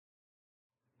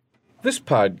This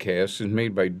podcast is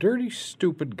made by dirty,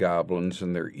 stupid goblins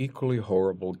and their equally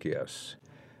horrible guests.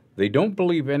 They don't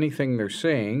believe anything they're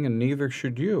saying, and neither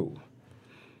should you.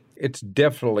 It's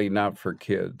definitely not for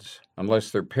kids,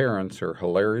 unless their parents are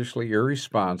hilariously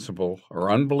irresponsible or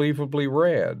unbelievably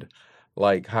rad,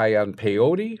 like high on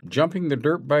peyote, jumping the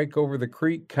dirt bike over the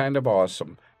creek, kind of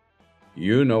awesome.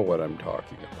 You know what I'm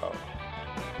talking about.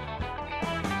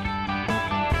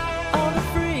 All the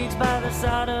freaks by the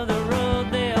side of the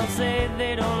road, they all say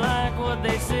they don't like what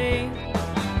they see.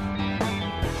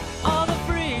 All the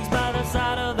freaks by the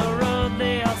side of the road,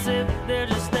 they all sit there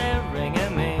just staring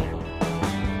at me.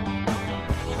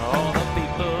 All the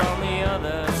people on the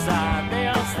other side, they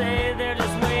all stay there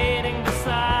just waiting to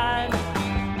slide.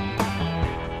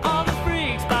 All the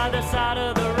freaks by the side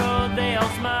of the road, they all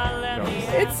smile at me.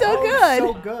 It's so good.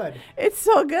 So good. It's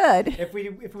so good.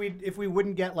 If we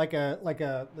wouldn't get like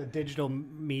a digital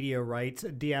media rights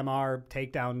DMR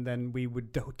takedown, then we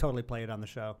would totally play it on the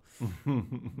show.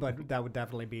 But that would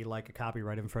definitely be like a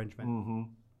copyright infringement. Mm-hmm.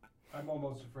 I'm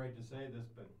almost afraid to say this,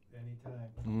 but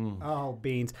anytime. Oh,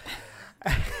 beans.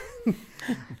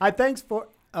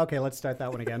 Okay, let's start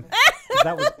that one again.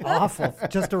 That was awful.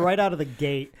 Just right out of the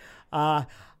gate.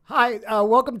 Hi,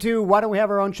 welcome to Why Don't We Have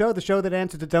Our Own Show, the show that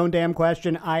answers its own damn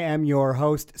question. I am your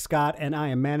host, Scott, and I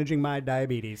am managing my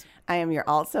diabetes. I am your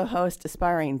also host,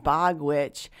 aspiring bog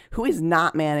witch, who is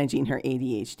not managing her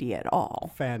ADHD at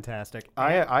all. Fantastic.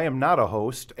 I am not a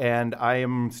host, and I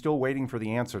am still waiting for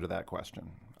the answer to that question.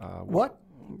 What?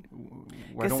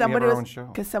 Why don't we have our own show?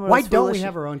 Why don't we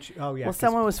have our own show? Oh, yeah. Well,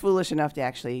 someone was foolish enough to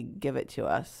actually give it to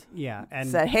us. Yeah. And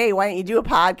said, hey, why don't you do a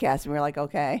podcast? And we were like,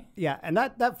 okay. Yeah, and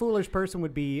that foolish person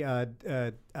would be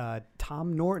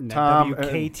Tom Norton at Tom,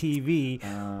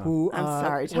 WKTV, who I'm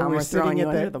sorry, Tom, when we're throwing you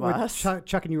under the we're bus.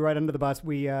 chucking you right under the bus.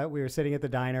 We were sitting at the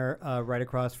diner right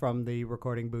across from the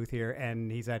recording booth here,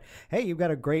 and he said, "Hey, you've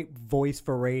got a great voice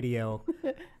for radio."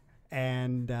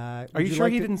 And are you sure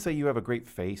he didn't say you have a great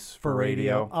face for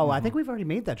radio? Oh, I think we've already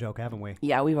made that joke, haven't we?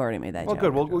 Yeah, we've already made that joke.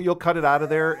 Well, good. Well, you'll cut it out of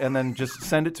there and then just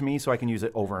send it to me so I can use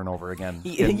it over and over again.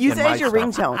 Use it as your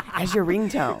ringtone. As your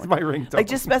ringtone. It's my ringtone. Like,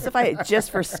 just specify it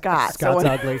just for Scott. Scott's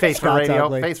ugly. Face for Scott's radio.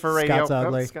 ugly. Face for radio. Scott's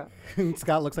ugly. Scott.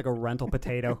 Scott looks like a rental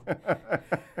potato.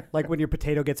 Like when your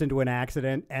potato gets into an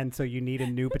accident, and so you need a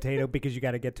new potato because you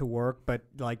got to get to work, but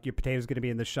like your potato's going to be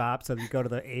in the shop, so you go to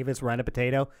the Avis, rent a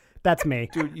potato. That's me.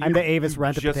 Dude, I'm the Avis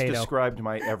rent a just potato. described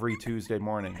my every Tuesday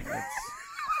morning.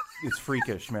 It's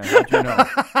freakish, man. How'd you know?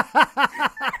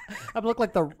 I look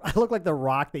like the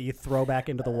rock that you throw back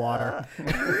into the water.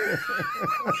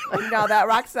 No, that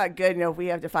rock's not good. If we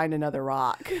have to find another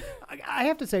rock. I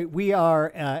have to say, we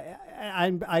are.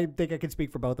 I think I can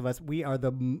speak for both of us. We are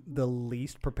the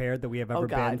least prepared that we have ever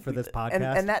been for this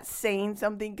podcast, and that's saying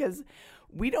something because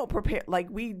we don't prepare. Like,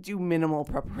 we do minimal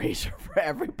preparation for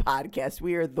every podcast.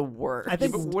 We are the worst. I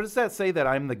think. But what does that say that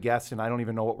I'm the guest and I don't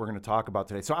even know what we're going to talk about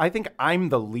today? So I think I'm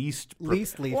the least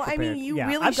least well, prepared. I mean, you Yeah,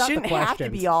 really I've got the shouldn't have to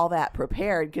questions. be all that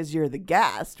prepared because you're the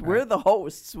guest. We're the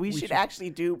hosts. We should actually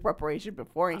do preparation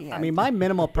beforehand. I mean, my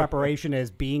minimal preparation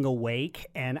is being awake,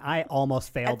 and I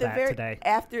almost failed that today.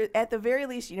 At the very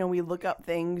least, we look up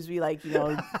things. We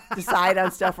decide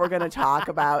on stuff we're going to talk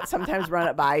about. Sometimes run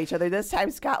it by each other. This time,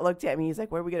 Scott looked at me. He's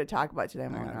like, "What are we going to talk about today?"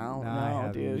 I'm like, I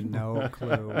have dude. no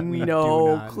clue. We No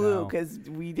do not clue know. because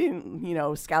we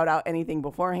didn't, scout out anything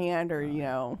beforehand or,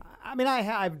 I mean,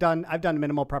 I've done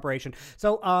minimal preparation.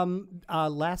 So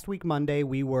last week Monday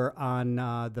we were on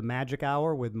the Magic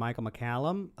Hour with Michael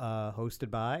McCallum,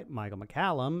 hosted by Michael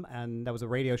McCallum, and that was a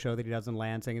radio show that he does in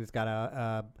Lansing, and it's got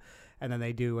and then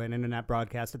they do an internet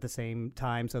broadcast at the same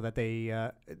time so that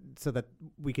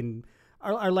we can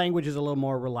our language is a little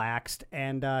more relaxed,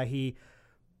 and he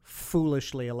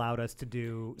foolishly allowed us to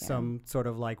do some sort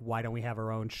of like why don't we have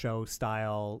our own show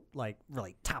style, like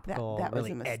really topical, that was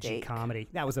really a edgy mistake. comedy.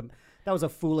 That was a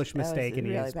foolish mistake. That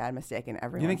was a and really bad mistake in You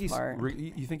everyone's think part.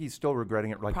 you think he's still regretting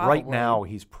it? Like Probably. right now,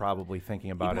 he's probably thinking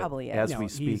about probably it is. as No, we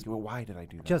he's speak. Well, why did I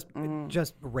do that?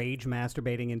 just rage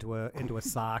masturbating into a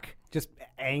sock, just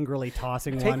angrily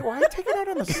tossing one. Why take it out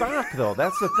on the sock though?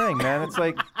 That's the thing, man. It's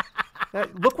like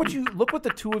look what the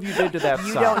two of you did to that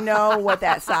You sock. don't know what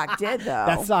that sock did, though.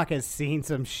 That sock has seen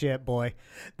some shit, boy.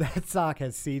 That sock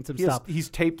has seen some stuff. He's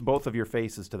taped both of your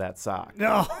faces to that sock.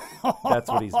 No, That's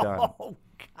what he's done. Oh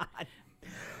God.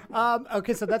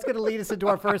 Okay, so that's going to lead us into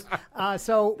our first.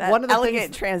 So That one of the elegant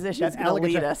things transition is that going to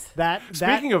lead elegant us.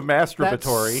 Speaking of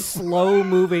masturbatory. that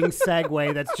slow-moving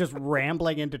segue that's just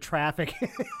rambling into traffic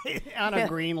on a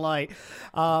green light.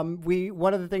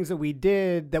 One of the things that we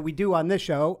do on this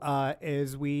show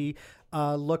is we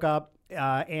look up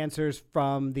answers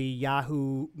from the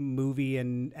Yahoo movie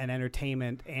and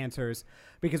entertainment answers,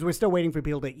 because we're still waiting for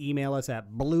people to email us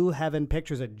at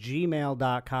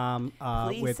blueheavenpictures@gmail.com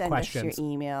Please with send questions. us your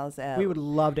emails. We would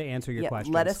love to answer your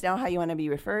questions. Let us know how you want to be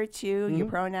referred to, your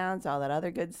pronouns, all that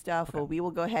other good stuff. Well, we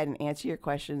will go ahead and answer your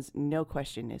questions. No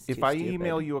question is too If I stupid.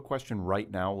 email you a question right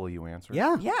now, will you answer?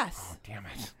 Yeah. Yes. Damn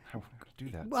it! I want to do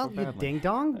that. Well, so you badly. ding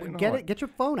dong, know get it. it. Get your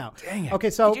phone out. Dang it. Okay,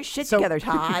 so Get your shit together,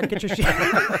 Todd. Get your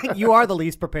shit. You are the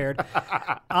least prepared.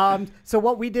 So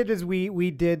what we did is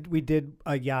we did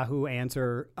a Yahoo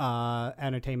Answer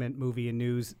entertainment, movie, and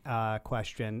news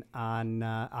question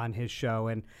on his show,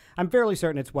 and I'm fairly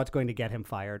certain it's what's going to get him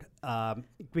fired,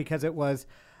 because it was.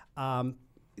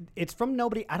 It's from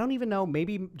nobody. I don't even know.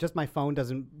 Maybe just my phone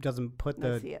doesn't put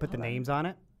Let's see it. the Hold on. names on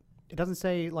it. It doesn't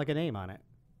say like a name on it.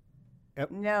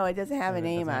 No, it doesn't have a It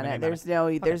doesn't name have on a it. name on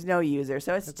There's no user,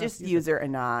 so it's It's not just user. user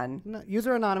anon. No,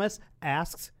 User Anonymous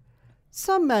asks,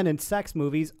 some men in sex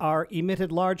movies are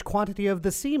emitted large quantity of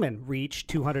the semen, reach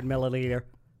 200 milliliter.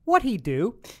 What he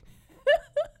do?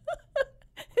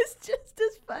 It's just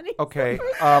as funny. Okay.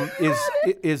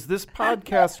 Is this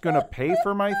podcast going to pay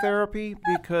for my therapy?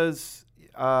 Because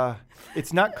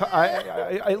it's not.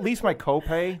 At least my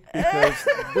copay, because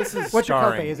this is What's your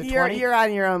starring. copay? Is it You're 20? you're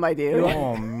on your own, my dude.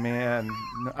 Oh man,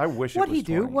 No, I wish. What it was he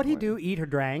do? 20. What he do? Eat her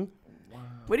drang?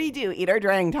 What do you do? Eat or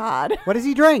drang, Todd? What does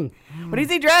he drang? What does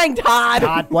he drang, Todd?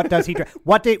 Todd, what does he drang?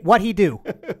 What he do?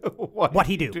 What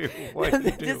he do? What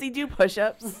he do? Does he do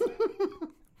push-ups?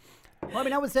 Well, I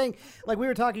mean, I was saying, like, we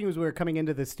were talking as we were coming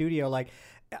into the studio, like,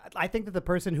 I think that the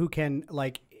person who can,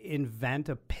 like, invent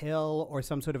a pill or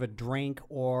some sort of a drink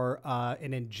or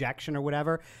an injection or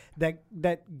whatever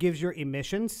that gives your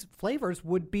emissions flavors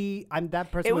would be,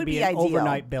 that person It would would be be an ideal.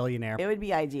 overnight billionaire. It would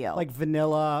be ideal. Like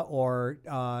vanilla or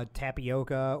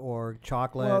tapioca or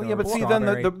chocolate. Well, yeah, or but see, then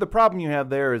strawberry. the problem you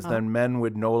have there is then men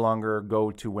would no longer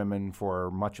go to women for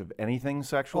much of anything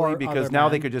sexually, Or because other now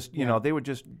they men. could just, they would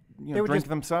just, They would drink just-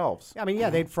 themselves. I mean,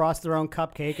 yeah, they'd frost their own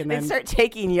cupcake and They'd then start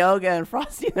taking yoga and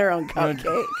frosting their own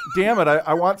cupcake. Damn it!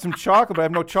 I want some chocolate, but I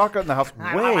have no chocolate in the house.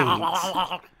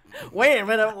 Wait, Wait a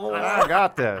minute. I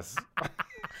got this.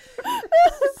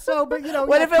 so, but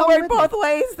What yeah, if it come worked with me. both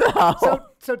ways, though?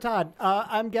 So Todd,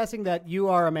 I'm guessing that you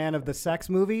are a man of the sex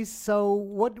movies. So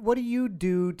what do you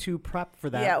do to prep for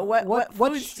that? Yeah, what what's-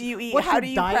 foods do you eat? What's How your do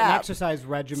you diet and prep? exercise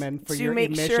regimen for to your make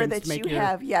emissions? sure that to make you your,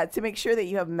 have, to make sure that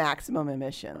you have maximum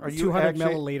emissions. Are you 200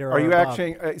 actually, milliliter Are or you above.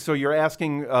 actually? So you're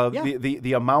asking Yeah.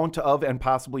 the amount of and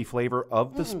possibly flavor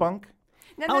of the spunk?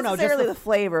 Not Oh, no, just necessarily the- the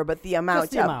flavor, but the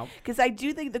amount the of. amount. Because I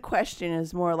do think the question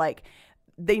is more like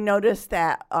they notice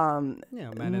that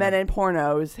men in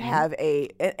pornos have and A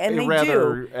they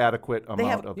rather do. adequate They amount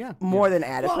have of. Yeah. more than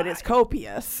adequate. It's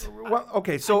copious. Well,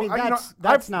 okay, so I mean, you know,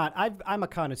 that's not. I'm a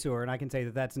connoisseur, and I can say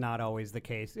that that's not always the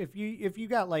case. If you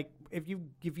got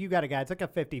a guy, it's like a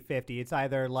 50-50. It's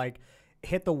either like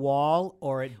hit the wall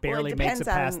or it barely makes it depends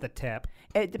past on- the tip.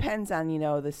 It depends on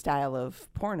the style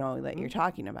of porno that you're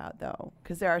talking about, though,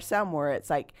 because there are some where it's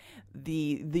like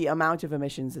the amount of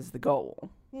emissions is the goal.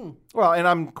 Well, and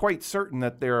I'm quite certain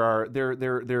that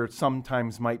there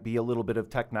sometimes might be a little bit of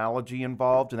technology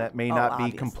involved, and that may not be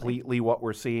obviously. completely what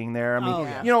we're seeing there. I mean, Oh,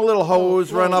 yeah. a little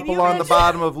hose run can up you along the imagine-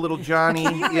 bother of little Johnny,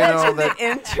 Imagine that the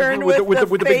intern with the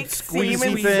big fake squeezy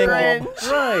semen thing, syringe.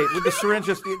 right? With the syringe,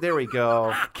 just there we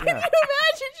go. Can you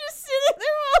imagine just sitting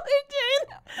there while they're doing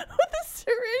that with a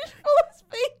syringe full of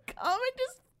fake cum and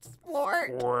just splort?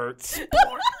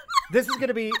 This is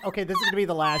gonna be okay. This is gonna be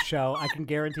the last show. I can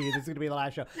guarantee you. This is gonna be the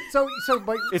last show.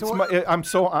 I'm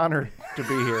so honored to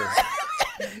be here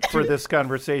for this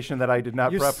conversation that I did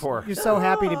not prep for. You're so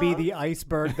happy to be the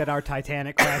iceberg that our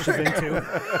Titanic crashes into.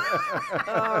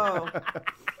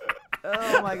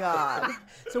 Oh my God.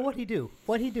 So what'd he do?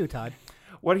 What'd he do, Todd?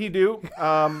 What'd he do?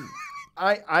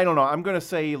 I don't know. I'm going to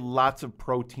say lots of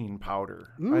protein powder.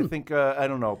 I think I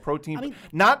don't know, protein. I mean-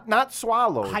 not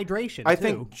swallowed. Hydration, I too.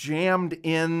 think jammed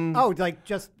in. Oh, like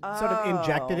just sort of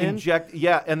injected in.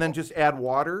 Yeah, and then just add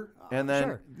water, and then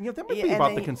Sure. that might Yeah, be and about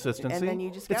then the you- consistency. and then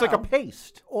you just it's like a go.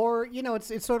 paste. Or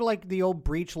it's sort of like the old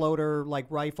breech loader like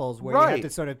rifles where you Right. have to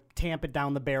sort of tamp it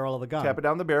down the barrel of the gun. Tap it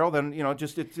down the barrel, then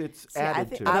just it's See, I, added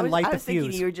think, to. I Then was, light I the was thinking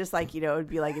fuse. you were just like, it would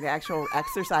be like an actual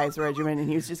exercise regimen and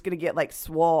he was just going to get like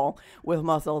swole with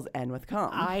muscles and with cum.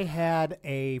 I had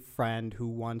a friend who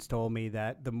once told me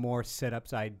that the more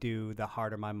sit-ups I do, the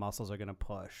harder my muscles are going to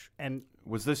push. And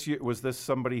Was this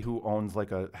somebody who owns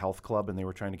like a health club and they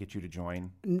were trying to get you to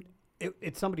join?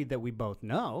 it's somebody that we both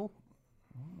know.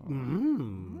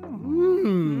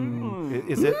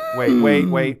 Is it?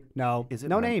 Wait. No, Is it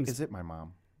no my- names. Is it my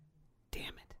mom? Damn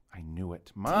it. I knew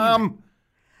it. Mom!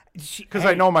 Because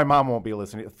I know my mom won't be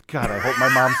listening. God, I hope my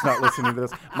mom's not listening to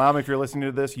this. Mom, if you're listening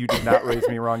to this, you did not raise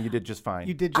me wrong. You did just fine.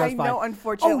 You did just I fine. know,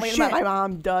 unfortunately, Oh, shit. my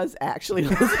mom does actually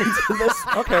listen to this.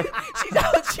 Okay. She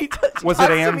does. She Was talks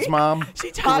it to Ann's me- mom? She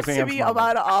It talks was to Ann's me mom.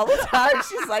 about it all the time.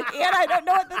 She's like, Ann, I don't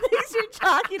know what the things you're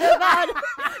talking about.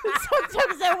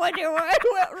 Sometimes I wonder where I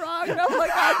went wrong. And I'm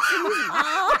like, oh, geez,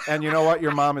 Mom. And you know what?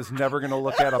 Your mom is never going to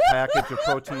look at a package of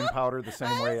protein powder the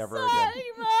same way ever again. Sorry,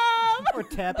 Mom. Or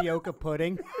tapioca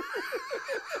pudding.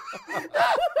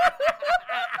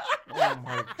 Oh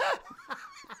my.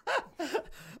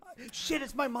 Shit,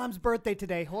 it's my mom's birthday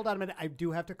today. Hold on a minute. I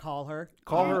do have to call her.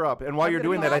 Call her up. And while I'm you're gonna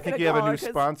doing go- that, I I'm think gonna you have a call new her 'cause-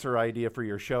 sponsor idea for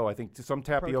your show. I think some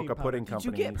tapioca powder. pudding Did Did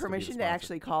you company get needs to be permission the to sponsor.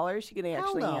 actually call her? Is she going to Hell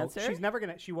actually no. answer? She's never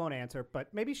gonna. She won't answer,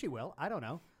 but maybe she will. I don't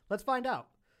know. Let's find out.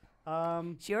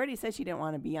 She already said she didn't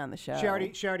want to be on the show. She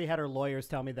already had her lawyers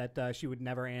tell me that she would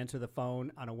never answer the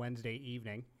phone on a Wednesday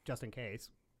evening, just in case.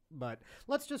 But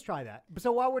let's just try that.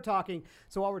 So while we're talking,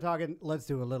 let's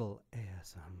do a little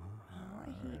ASMR.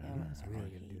 Let's really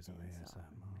gonna do some ASMR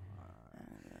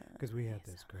because we had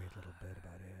this great little bit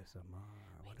about ASMR.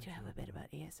 We do have a bit about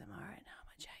ASMR and how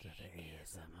much I hate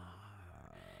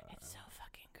ASMR. It's so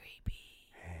fucking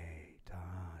creepy. Hey,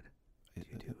 Todd, do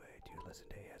you listen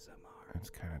to ASMR? It's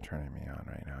kind of turning me on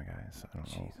right now, guys. I don't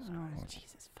know. Oh,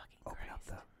 Jesus fucking Open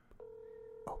Christ.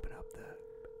 up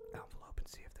the envelope and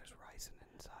see if there's rice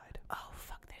inside. Oh,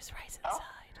 fuck, there's rice inside.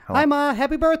 Hi, Ma.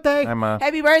 Happy birthday. I'm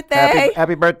Happy birthday.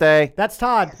 happy birthday. That's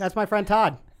Todd. That's my friend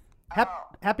Todd.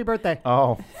 Happy birthday.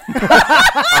 Oh.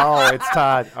 Oh, it's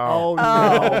Todd. Oh.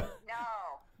 no.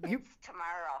 No, it's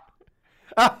tomorrow.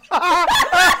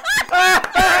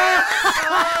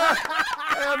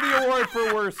 And the award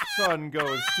for worst son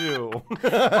goes to. You just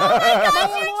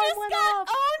got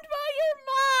owned by your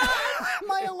mom.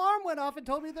 My alarm went off and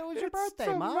told me that it was your birthday,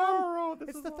 tomorrow. Mom.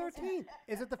 It's the 13th.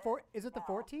 Is it the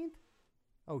 14th?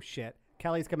 Oh shit.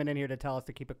 Kelly's coming in here to tell us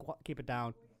to keep it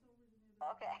down.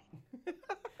 Okay.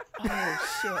 Oh,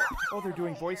 shit. Oh, they're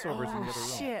doing voiceovers in the other room.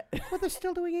 Oh, shit. Well, they're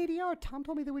still doing ADR. Tom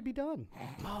told me they would be done.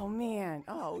 Oh, man.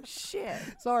 Oh, shit.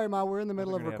 Sorry, Ma. We're in the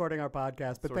middle of gonna have recording our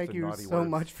podcast, but sorts thank of you naughty so words.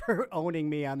 much for owning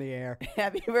me on the air.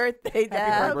 Happy birthday, Dad.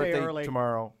 Happy My birthday early.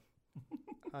 tomorrow.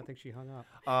 I think she hung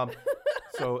up.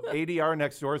 So ADR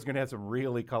next door is going to have some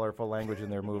really colorful language in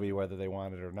their movie, whether they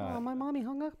want it or Oh, not. my mommy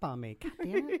hung up on me. God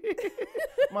damn it.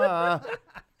 Ma,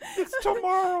 it's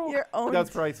tomorrow. You're owned. That's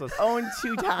priceless. Owned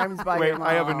 2 times by Wait, your mom.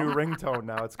 I have a new ringtone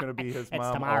now. It's going to be his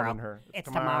mom tomorrow. owning her. It's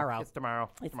tomorrow. It's tomorrow.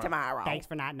 It's tomorrow. Thanks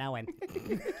for not knowing.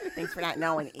 Thanks for not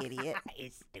knowing, idiot. You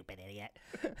stupid idiot.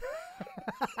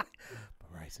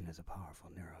 Ricin is a powerful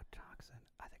neurotoxin.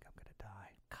 I think I'm going to die.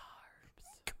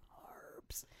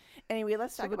 Carbs. Anyway,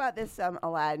 let's talk about this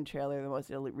Aladdin trailer, the most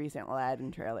recent Aladdin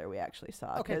trailer we actually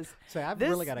saw. Okay, 'cause so I've this,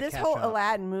 really got to this catch whole up.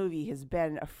 Aladdin movie has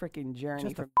been a freaking journey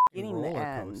Just a from beginning to roller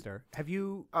end. coaster. Have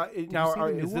you? Now, you see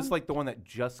the new is this one? like the one that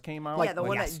just came out? Yeah, the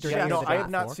one that yesterday just or No, the I day have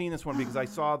not before? seen this one because I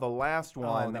saw the last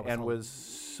one that was and hor- was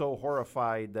so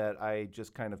horrified that I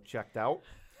just kind of checked out.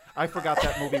 I forgot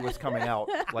that movie was coming out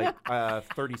like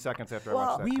 30 seconds after I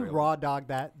watched that We trailer. raw dogged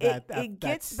that. It that's-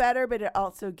 gets better, but it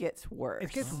also gets worse.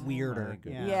 It gets weirder. my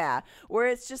goodness. Yeah, where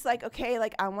it's just like, okay,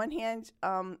 like on one hand,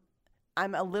 I'm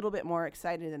a little bit more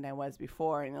excited than I was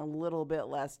before, and a little bit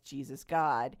less Jesus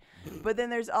God. But then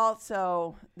there's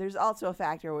also a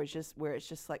factor where it's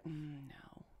just like,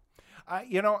 no.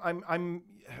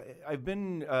 I've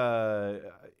been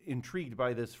intrigued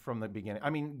by this from the beginning. I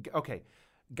mean, okay,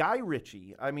 Guy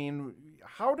Ritchie. I mean,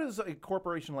 how does a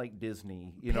corporation like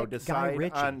Disney, Pick Guy decide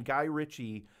Ritchie. on Guy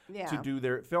Ritchie to Yeah. do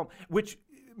their film, which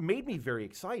made me very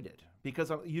excited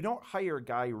because you don't hire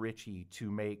Guy Ritchie to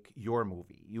make your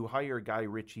movie. You hire Guy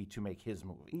Ritchie to make his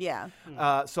movie. Yeah.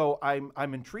 So I'm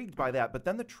intrigued by that. But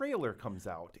then the trailer comes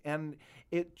out and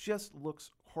it just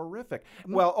looks horrific.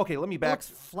 Well, okay, let me It back. looks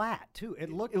flat too.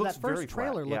 It looks that very first flat,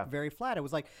 trailer yeah. looked very flat. It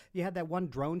was like you had that one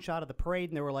drone shot of the parade,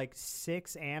 and there were like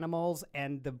 6 animals,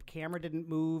 and the camera didn't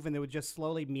move, and they were just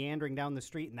slowly meandering down the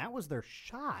street, and that was their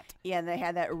shot. Yeah, and they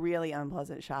had that really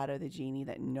unpleasant shot of the genie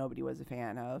that nobody was a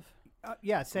fan of.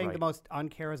 Yeah, saying the Right. most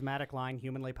uncharismatic line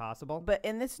humanly possible. But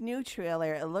in this new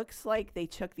trailer, it looks like they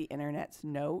took the internet's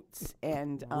notes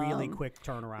and Really quick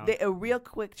turnaround. a real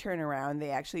quick turnaround.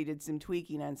 They actually did some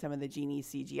tweaking on some of the genie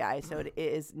CGI, so it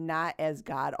is not as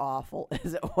god awful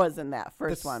as it was in that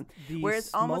first s- one, the where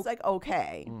it's almost smoke- like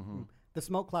okay. The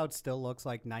smoke cloud still looks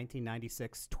like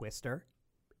 1996 Twister.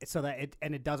 So that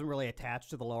it doesn't really attach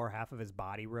to the lower half of his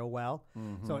body real well.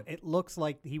 So it looks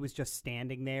like he was just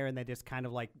standing there and they just kind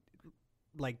of like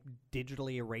like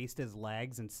digitally erased his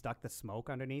legs and stuck the smoke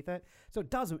underneath it. So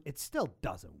it still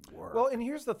doesn't work. Well, and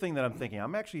here's the thing that I'm thinking.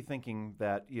 I'm actually thinking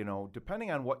that,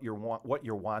 depending on what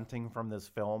you're wanting from this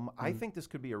film, I think this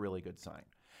could be a really good sign.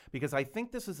 Because I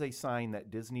think this is a sign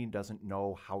that Disney doesn't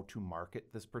know how to market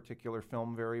this particular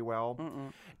film very well.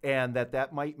 And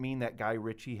that might mean that Guy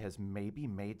Ritchie has maybe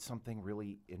made something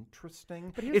really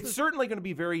interesting. But it's certainly going to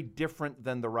be very different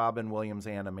than the Robin Williams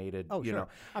animated. Oh, sure.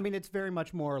 I mean, it's very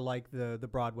much more like the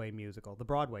Broadway musical, the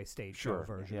Broadway stage show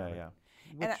version. Yeah.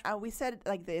 And we said,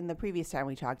 like, in the previous time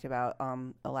we talked about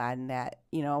Aladdin, that,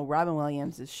 Robin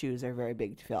Williams' shoes are very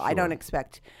big to fill. I don't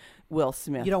expect Will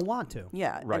Smith. You don't want to.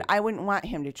 Yeah. Right. And I wouldn't want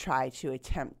him to try to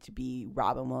attempt to be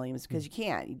Robin Williams because you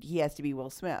can't. He has to be Will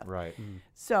Smith. Right.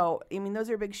 So, I mean, those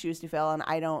are big shoes to fill, and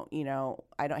I don't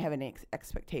have any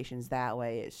expectations that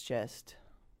way. It's just...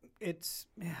 It's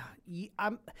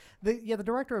the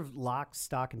director of Lock,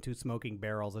 Stock, and Two Smoking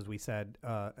Barrels, as we said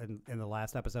in the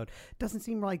last episode, doesn't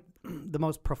seem like the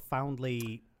most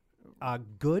profoundly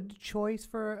good choice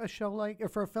for a show or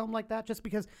for a film like that, just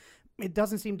because it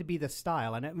doesn't seem to be the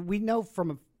style. And we know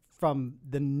from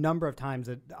the number of times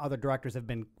that other directors have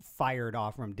been fired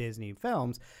off from Disney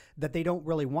films that they don't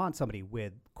really want somebody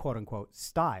with quote unquote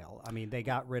style. I mean, they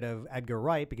got rid of Edgar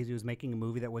Wright because he was making a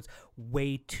movie that was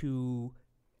way too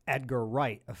Edgar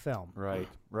Wright a film. Right.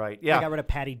 Yeah. They got rid of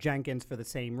Patty Jenkins for the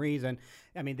same reason.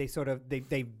 I mean,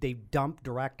 they dump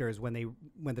directors when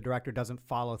the director doesn't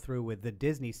follow through with the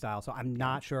Disney style. So I'm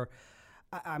not sure.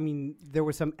 I mean, there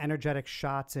were some energetic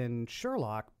shots in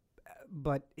Sherlock,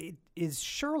 but is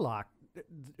Sherlock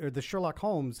or the Sherlock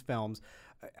Holmes films,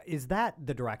 is that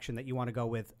the direction that you want to go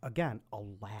with? Again,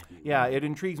 Aladdin. Yeah, it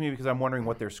intrigues me because I'm wondering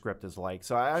what their script is like.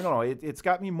 So I don't know. It's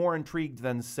got me more intrigued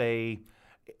than, say,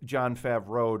 Jon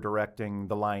Favreau directing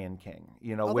The Lion King,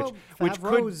 Although which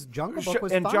Favreau's Jungle Book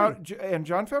was and fine.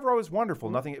 Jon Favreau is wonderful.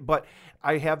 Nothing, but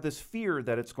I have this fear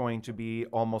that it's going to be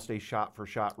almost a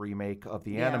shot-for-shot remake of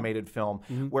the animated film,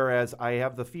 whereas I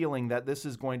have the feeling that this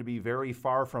is going to be very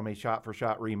far from a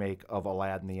shot-for-shot remake of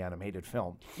Aladdin the animated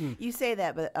film. You say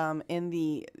that, but in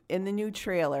the new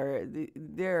trailer,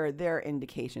 there are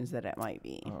indications that it might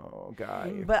be. Oh,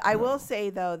 Guy. But I will say,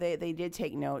 though, they did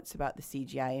take notes about the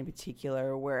CGI in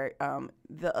particular, where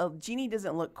the genie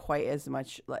doesn't look quite as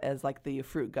much as like the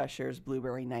Fruit Gushers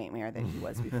Blueberry Nightmare that he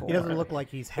was before. He doesn't look like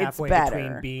he's halfway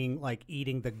between being like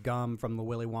eating the gum from the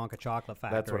Willy Wonka chocolate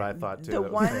factory. That's what I thought too. The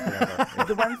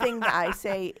one thing that I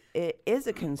say it is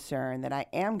a concern that I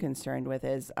am concerned with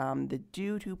is the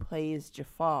dude who plays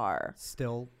Jafar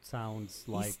still sounds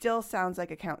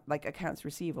like accounts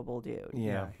receivable dude.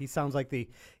 Yeah. He sounds like that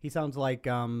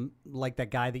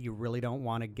guy that you really don't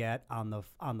want to get on the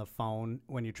phone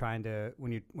when you're trying to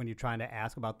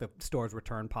ask about the store's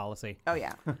return policy. Oh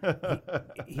yeah.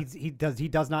 He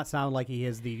does not sound like he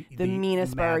is the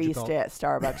meanest magical... barista at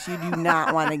Starbucks. You do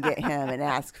not want to get him and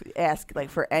ask like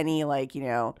for any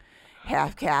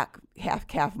half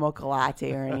calf mocha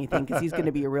latte or anything because he's going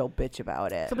to be a real bitch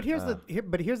about it. So, but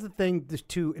here's the thing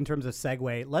too in terms of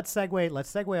segue. Let's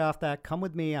segue off that. Come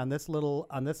with me on this little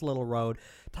road.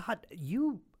 Todd,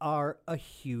 you are a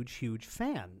huge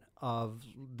fan of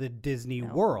the Disney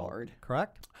World, Lord.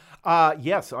 Correct?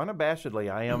 Yes,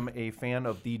 unabashedly, I am a fan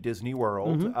of the Disney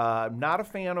World. Not a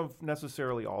fan of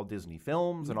necessarily all Disney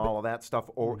films and all of that stuff,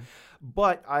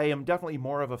 but I am definitely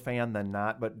more of a fan than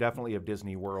not, but definitely of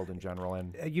Disney World in general.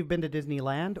 And you've been to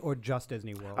Disneyland or just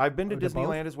Disney World? I've been to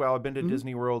Disneyland as well. I've been to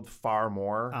Disney World far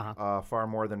more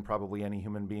than probably any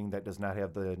human being that does not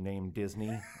have the name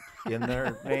Disney in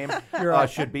their name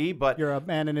should be. But you're a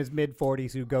man in his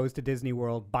mid-40s who goes to Disney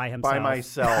World by himself. By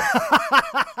myself.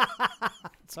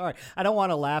 Sorry, I don't want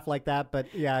to laugh like that, but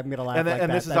yeah, I'm gonna laugh like that.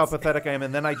 And this is how pathetic I am.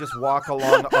 And then I just walk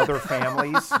along other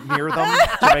families near them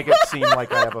to make it seem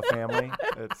like I have a family.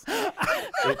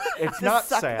 It's not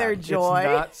suck sad. their joy. It's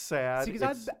not sad.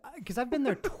 Because I've been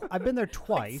there. I've been there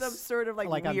twice. Like some sort of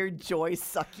like weird joy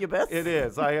succubus. It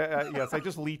is. Yes, I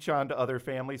just leech on to other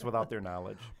families without their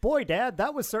knowledge. Boy, Dad,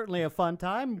 that was certainly a fun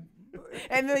time.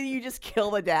 And then you just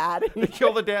kill the dad. You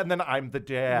kill the dad, and then I'm the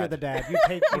dad. You're the dad. You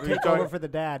take over for the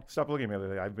dad. Stop looking at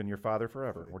me. I've been your father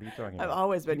forever. What are you talking about? I've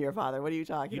always been your father. What are you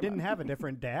talking about? You didn't have a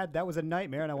different dad. That was a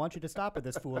nightmare, and I want you to stop with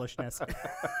this foolishness.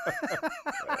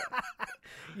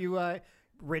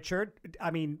 Richard,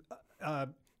 I mean...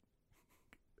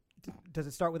 does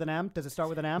it start with an M?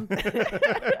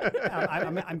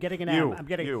 I'm getting an M. I'm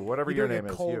getting whatever your name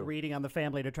is. A cold reading on the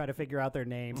family to try to figure out their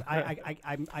names.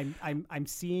 I'm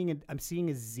seeing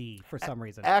a Z for some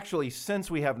reason. Actually, since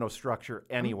we have no structure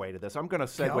anyway to this, I'm going to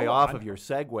segue off of your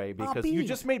segue because you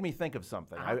just made me think of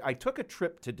something. I took a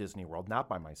trip to Disney World, not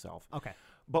by myself. Okay.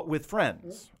 but with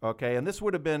friends, okay? And this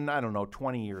would have been, I don't know,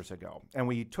 20 years ago. And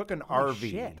we took an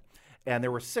RV, shit. and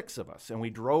there were 6 of us, and we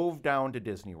drove down to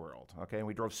Disney World, okay? And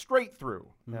we drove straight through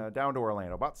down to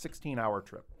Orlando, about 16-hour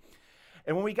trip.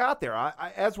 And when we got there,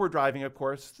 as we're driving, of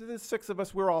course, the 6 of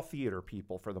us, we're all theater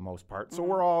people for the most part. So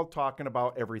we're all talking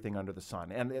about everything under the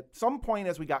sun. And at some point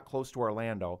as we got close to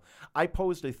Orlando, I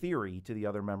posed a theory to the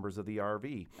other members of the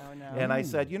RV. Oh, no. And I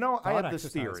said, I Thought have this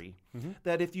exercise. theory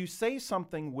that if you say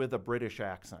something with a British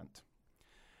accent,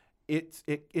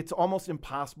 it's almost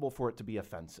impossible for it to be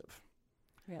offensive.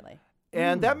 Really?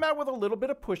 And that met with a little bit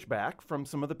of pushback from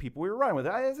some of the people we were riding with.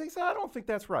 They said, I don't think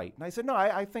that's right. And I said, no,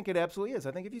 I think it absolutely is.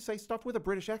 I think if you say stuff with a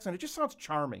British accent, it just sounds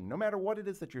charming, no matter what it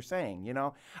is that you're saying,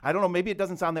 I don't know, maybe it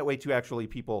doesn't sound that way to actually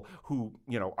people who,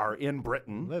 are in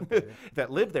Britain,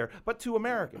 that live there, but to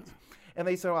Americans. And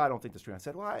they said, I don't think that's true. I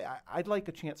said, well, I'd like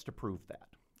a chance to prove that.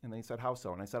 And they said, how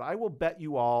so? And I said, I will bet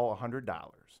you all $100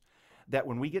 that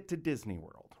when we get to Disney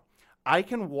World, I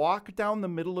can walk down the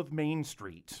middle of Main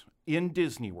Street in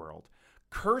Disney World,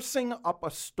 cursing up a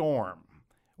storm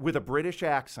with a British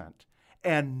accent,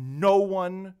 and no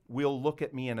one will look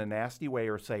at me in a nasty way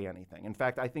or say anything. In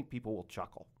fact, I think people will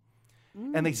chuckle.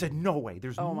 And they said, no way.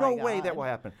 There's Oh, no my way that God. will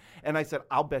happen. And I said,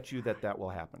 I'll bet you that will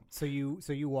happen. So you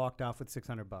walked off with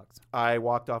 $600. I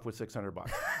walked off with $600.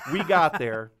 We got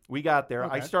there. I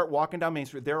Okay. start walking down Main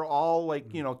Street. They're all like,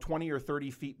 20 or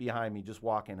 30 feet behind me just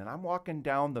walking. And I'm walking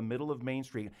down the middle of Main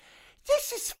Street.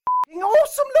 This is f***ing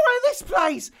awesome. Look at this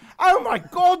place. Oh my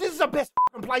God, this is the best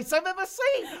f***ing place I've ever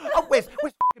seen. Oh, where's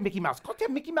f***ing Mickey Mouse?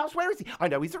 Goddamn Mickey Mouse, where is he? I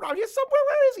know he's around here somewhere.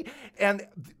 Where is he? And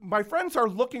my friends are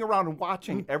looking around and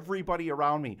watching everybody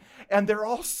around me. And they're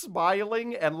all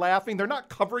smiling and laughing. They're not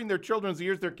covering their children's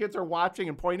ears. Their kids are watching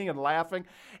and pointing and laughing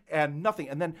and nothing.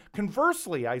 And then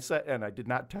conversely, I said, and I did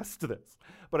not test this,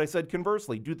 but I said,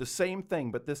 conversely, do the same thing,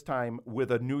 but this time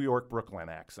with a New York, Brooklyn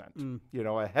accent,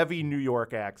 a heavy New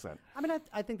York accent. I mean,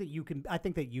 I think that you can. I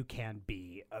think that you can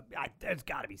be. There's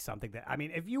got to be something that. I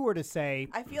mean, if you were to say,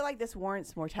 I feel like this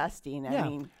warrants more testing. yeah, I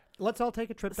mean, let's all take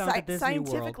a trip down to Disney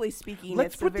scientifically World. speaking,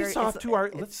 Let's it's put a very, this off it's- to our.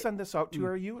 it's- Let's send this out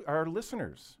to our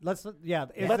listeners. Let's yeah.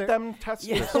 Is Let there, them test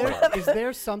Yeah. this. Is there- for us. is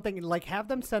there something like have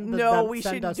them send? No, them, we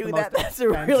send shouldn't us the do most that. That's a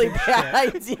really expensive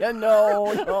bad shit. idea.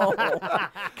 No.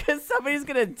 Because somebody's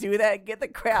going to do that and get the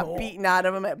crap beaten out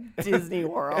of them at Disney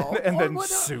World. and then what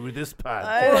sue this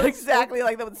podcast. Exactly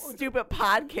like the stupid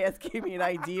podcast gave me an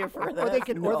idea for that. Or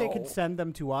they could send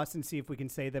them to us and see if we can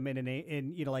say them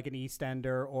in like an East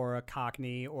Ender or a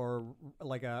Cockney or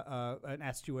like an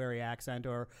estuary accent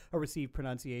or a received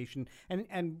pronunciation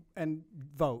and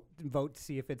vote to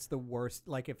see if it's the worst,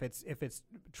 like if it's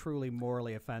truly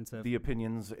morally offensive. The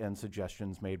opinions and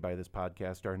suggestions made by this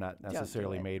podcast are not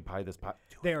necessarily it. made by this podcast.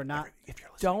 They are not. If you're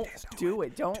listening Don't to this, do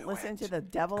it. Don't listen to the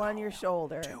devil on your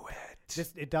shoulder. do it.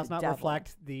 It does not devil.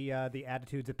 reflect the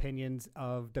attitudes, opinions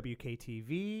of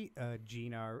WKTV.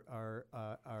 Gene, our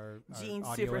Gene's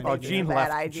audio super engineer. thinks it's a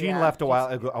bad idea. Gene left a while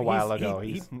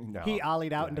He's- ago. He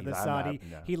ollied out into the I'm sun. not- He,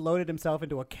 no. he loaded himself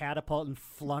into a catapult and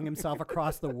flung himself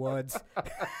across the woods.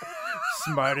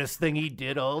 Smartest thing he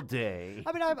did all day.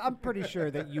 I mean, I'm pretty sure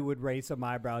that you would raise some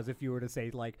eyebrows if you were to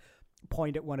say, like,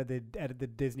 point at one of the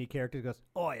Disney characters and goes,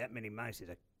 "Oh, that Minnie Mouse is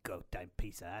a goddamn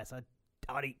piece of ass.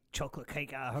 I'd eat chocolate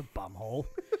cake out of her bumhole."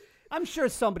 I'm sure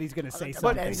somebody's going to say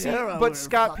something. But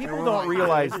Scott, people don't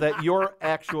realize that your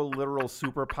actual literal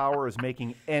superpower is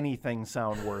making anything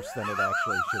sound worse than it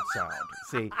actually should sound.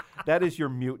 See, that is your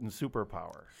mutant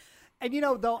superpower. And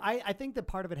though I think that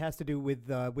part of it has to do with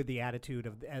the attitude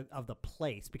of the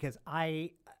place, because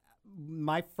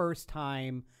my first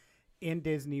time in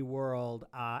Disney World,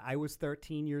 I was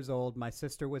 13 years old. My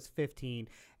sister was 15,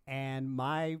 and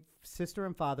my sister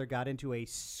and father got into a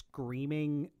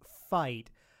screaming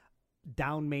fight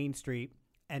down Main Street,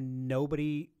 and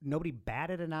nobody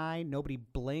batted an eye, nobody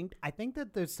blinked. I think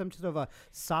that there's some sort of a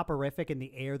soporific in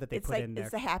the air that they It's put like in there.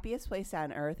 it's the happiest place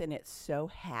on earth, and it's so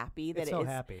happy that It's so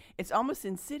happy. It's almost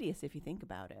insidious if you think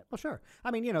about it. Well, sure.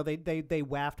 I mean, they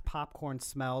waft popcorn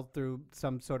smell through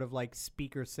some sort of like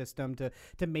speaker system to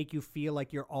make you feel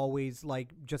like you're always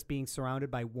like just being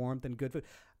surrounded by warmth and good food.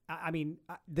 I mean,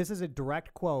 this is a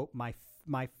direct quote. My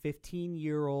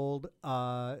 15-year-old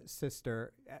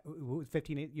sister, who was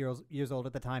 15 years old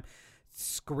at the time,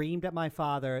 screamed at my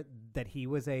father that he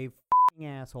was a f***ing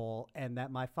asshole, and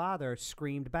that my father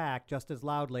screamed back just as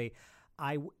loudly,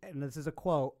 and this is a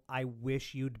quote, "I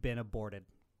wish you'd been aborted."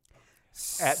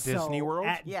 At Disney World?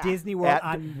 At Yeah. Disney World At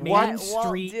on the- Main Walt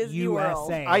Street, Disney World.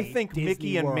 USA. I think Disney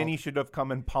Mickey and World. Minnie should have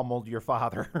come and pummeled your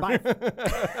father.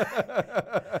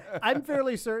 I'm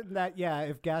fairly certain that,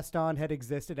 if Gaston had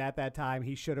existed at that time,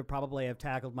 he should have probably have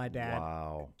tackled my dad,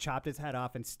 Wow. chopped his head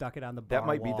off, and stuck it on the bar That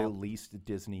might be the wall. least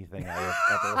Disney thing I have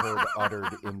ever heard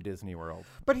uttered in Disney World.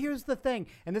 But here's the thing,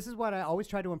 and this is what I always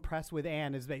try to impress with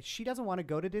Anne, is that she doesn't want to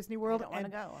go to Disney World. don't wanna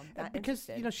and- go. I'm not because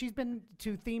interested. she's been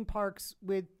to theme parks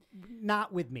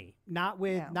not with me, not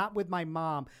with my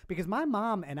mom, because my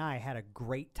mom and I had a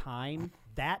great time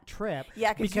that trip.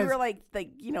 Yeah, because you were like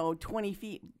 20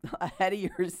 feet ahead of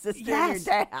your sister Yes, and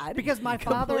your dad. because my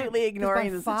father, completely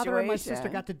ignoring my the father and my situation. sister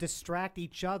got to distract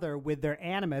each other with their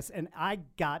animus, and I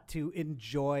got to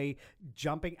enjoy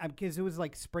jumping because it was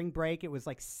like spring break. It was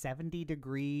like 70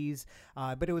 degrees,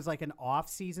 but it was like an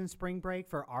off-season spring break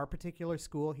for our particular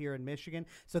school here in Michigan.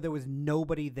 So there was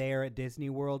nobody there at Disney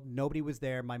World. Nobody was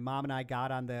there. My mom and I got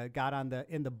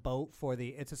in the boat for the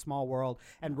It's a Small World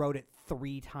and rode it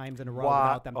 3 times in a row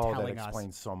without them telling that us.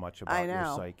 explains so much about I your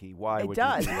know. psyche. Why It would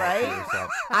does, you do that to right? yourself?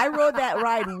 I rode that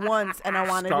ride once and I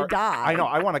wanted to die. I know.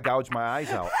 I want to gouge my eyes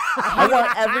out. I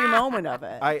want every moment of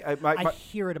it. I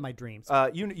hear it in my dreams.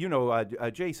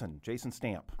 Jason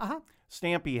Stamp. Uh-huh.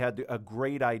 Stampy had a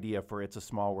great idea for It's a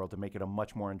Small World to make it a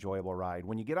much more enjoyable ride.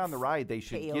 When you get on the ride, they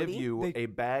should give Peyote? you a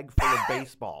bag full of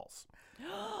baseballs.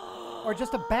 Or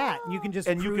just a bat. You can just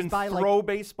And you cruise can by throw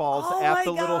baseballs Oh at my the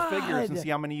little figures and God. see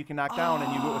how many you can knock down,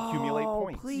 and you accumulate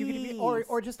points. please. You could be,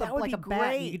 or just That would like be a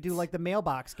bat. You great. could do like the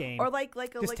mailbox game. Or like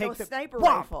Just a take the- sniper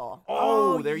Whomp! rifle.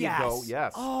 Oh, there yes. you go.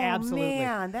 Yes. Oh Absolutely.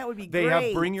 man, that would be They great.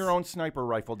 have bring your own sniper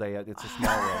rifle day at It's a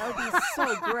Small World. That would be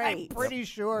so great. Pretty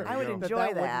sure I would go. enjoy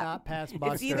that. that. Would not pass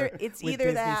muster. It's either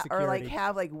with Disney that or like security.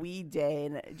 have like weed day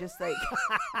and just like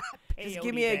just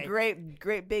give Peyote me day. a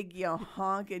great big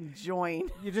honking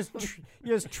joint You just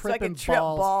you're just so I tripping can trip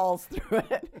balls through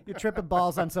it. You're tripping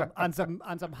balls on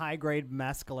some high grade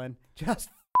mescaline. Just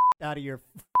out of your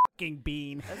fucking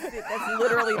bean. That's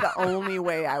literally the only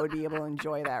way I would be able to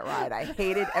enjoy that ride. I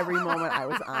hated every moment I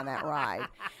was on that ride.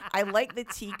 I like the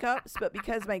teacups, but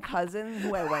because my cousin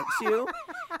who I went to,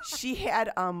 she had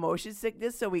motion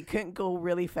sickness, so we couldn't go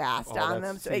really fast Oh, on that's-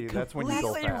 them. So see, it that's when you go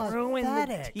completely fast. ruined the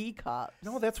Pathetic. teacups.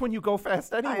 No, that's when you go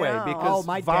fast anyway, know. because Oh,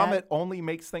 my vomit dad- only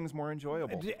makes things more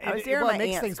enjoyable. I was there in Well, my it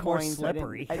makes aunt's things more coins, so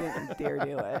slippery. I didn't dare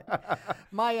do it.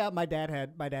 My dad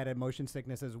had motion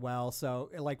sickness as well. So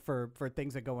like for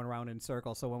things that going around in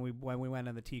circles. So when we went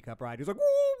on the teacup ride, he was like,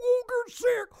 "Oh, I'm gonna get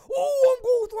sick. Oh, I'm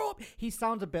gonna throw up." He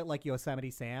sounds a bit like Yosemite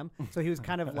Sam. So he was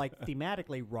kind of like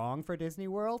thematically wrong for Disney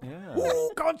World. Yeah.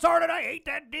 Oh, concerned! I hate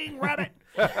that dang rabbit.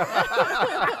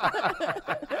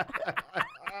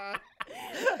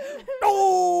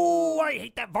 Oh, I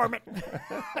hate that varmint.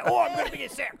 Oh, I'm gonna be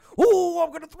sick. Oh,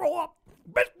 I'm gonna throw up.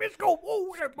 Miss go.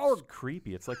 Oh, that bird. It's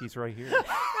creepy. It's like he's right here.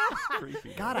 It's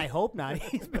creepy. God, I hope not.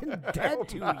 He's been dead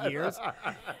 2 years.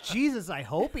 Jesus, I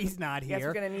hope he's not Guess here.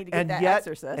 we're gonna need to get and that yet,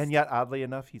 exorcist. and yet, oddly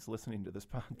enough, he's listening to this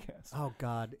podcast. Oh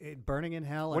God, burning in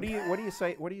hell. What and- do you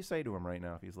say? What do you say to him right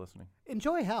now if he's listening?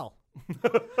 enjoy hell? No,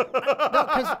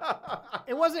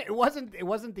 because it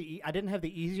wasn't I didn't have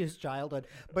the easiest childhood,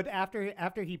 but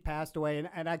after he passed away,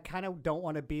 and I kind of don't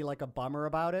want to be like a bummer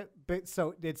about it, but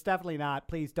so it's definitely not.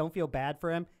 Please don't feel bad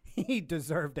for him. He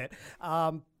deserved it.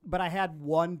 But I had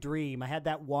one dream. I had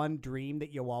that one dream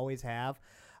that you always have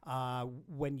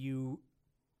when you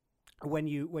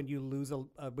lose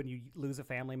a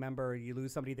family member, or you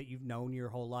lose somebody that you've known your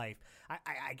whole life.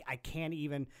 I can't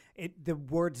even. The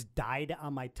words died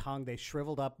on my tongue. They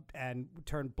shriveled up and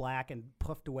turned black and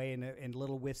puffed away in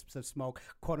little wisps of smoke.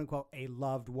 "Quote unquote," a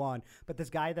loved one. But this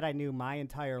guy that I knew my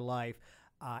entire life.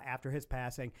 After his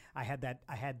passing, I had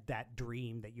that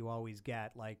dream that you always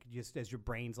get, like just as your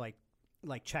brain's like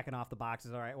checking off the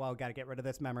boxes. All right, well, got to get rid of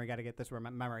this memory, got to get this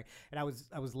memory. And I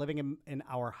was living in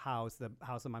our house, the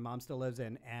house that my mom still lives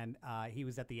in, and he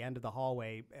was at the end of the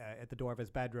hallway at the door of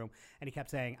his bedroom, and he kept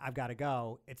saying, "I've got to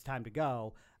go. It's time to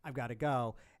go. I've got to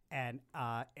go." And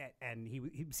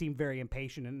he seemed very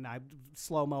impatient, and I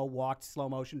slow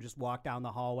motion, just walked down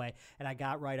the hallway, and I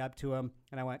got right up to him,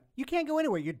 and I went, "You can't go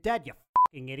anywhere. You're dead, you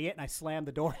fucking idiot!" And I slammed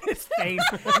the door in his face.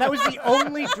 And that was the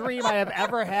only dream I have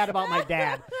ever had about my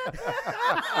dad.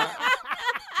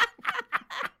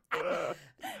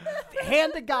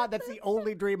 Hand to God, that's the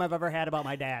only dream I've ever had about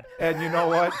my dad. And you know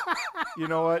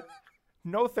what?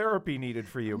 No therapy needed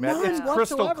for you, man. None It's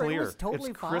crystal whatsoever. It clear. was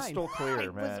totally it's fine. crystal clear, I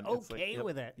was man. It's okay yep,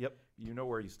 with it. Yep. You know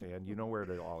where you stand. You know where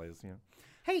it all is. Yeah.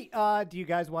 Hey, do you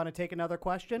guys want to take another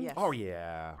question? Yes. Oh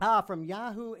yeah. From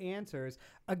Yahoo Answers.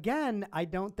 Again, I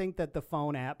don't think that the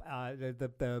phone app,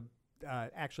 the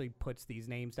actually puts these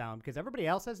names down because everybody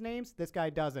else has names. This guy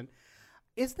doesn't.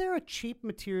 Is there a cheap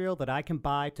material that I can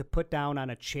buy to put down on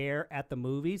a chair at the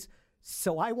movies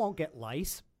so I won't get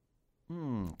lice?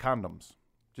 Condoms.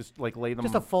 Just like lay them.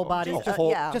 Just a full body. Just Just, a-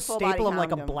 yeah, just full staple body them like a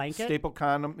condom. blanket. Staple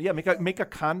condom. Yeah, make a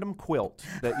condom quilt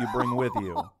that you bring with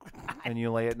you, and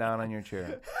you lay it down on your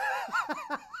chair.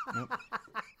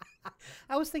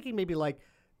 I was thinking maybe like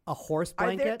a horse Are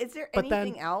there- blanket. is there but then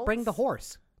anything else? bring the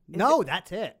horse. No,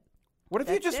 that's it. What if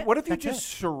you That's just it? What if you That's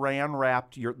just saran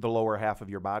wrapped the lower half of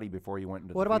your body before you went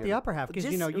into What the about the theater? upper half? Because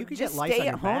you know you could Just get lice stay on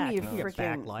your at home, back. you You can get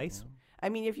back freaking- lice. I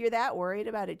mean, if you're that worried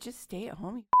about it, just stay at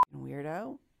home, you f***ing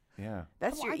weirdo. Yeah.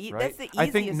 That's your. Right? That's the easiest I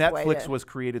think way Netflix to, was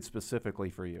created specifically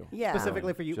for you. Yeah.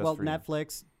 Specifically for you. Just Well, for you.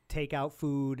 Netflix, takeout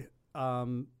food.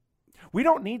 We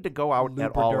don't need to go out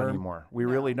at all Lubriderm. anymore. We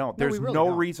really don't. No, we There's really no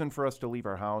don't. reason for us to leave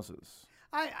our houses.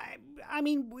 I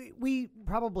mean, we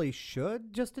probably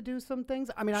should just to do some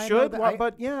things. I mean, I know Should, that well,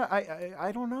 but yeah,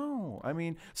 I don't know. I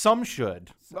mean, some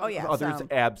should. Oh, yeah, Others some.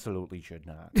 absolutely should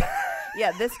not.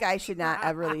 Yeah, this guy should not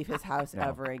ever leave his house No,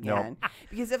 ever no. again.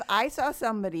 Because if I saw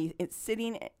somebody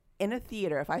sitting in a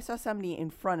theater, if I saw somebody in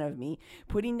front of me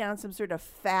putting down some sort of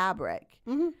fabric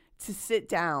to sit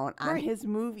down on Right. his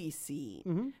movie seat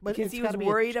But because it's he was gotta be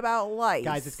worried about lice.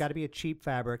 guys, it's got to be a cheap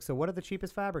fabric. So, what are the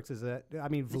cheapest fabrics? Is it? I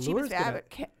mean, the velour's cheapest gonna-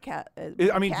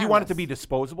 fabric. I mean, do you want it to canvas. be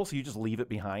disposable so you just leave it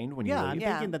behind when Yeah, you I'm leave?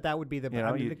 Yeah. thinking that would be the. You know,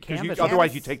 I mean, the 'cause canvas.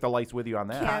 otherwise you Canvas- take the lights with you on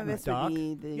that. Canvas Dock. would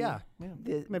be the Yeah.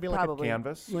 the Maybe like a probably.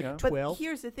 Canvas. Like yeah. But twill.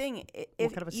 here's the thing: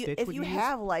 if kind of a you, stitch if would you you use?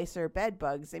 have lice or bed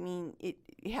bugs, I mean,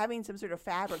 having some sort of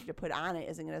fabric to put on it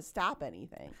isn't going to stop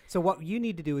anything. So what you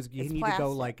need to do is you It's need to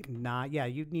go plastic.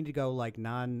 like you need to go like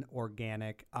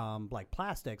non-organic, like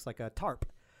plastics, like a tarp.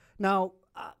 Now,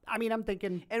 I mean, I'm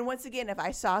thinking And once again, if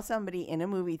I saw somebody in a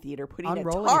movie theater putting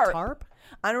unrolling a tarp, tarp.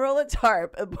 unroll a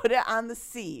tarp and put it on the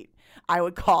seat, I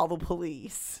would call the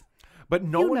police. But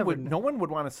no You one never would. kn- No one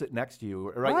would want to sit next to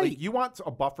you, right? Right. Like, you want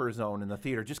a buffer zone in the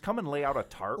theater. Just come and lay out a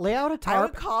tarp. Lay out a I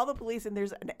would tarp. call the police, and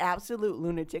there's an absolute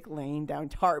lunatic laying down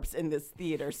tarps in this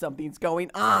theater. Something's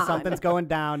going on. Something's going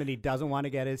down, and he doesn't want to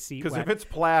get his seat Because wet. if it's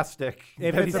plastic,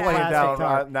 If that it's he's a laying plastic down,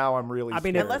 tarp. now I'm really. I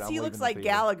mean, scared. Unless I'm he leaving looks the like theater.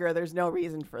 Gallagher, there's no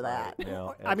reason for that.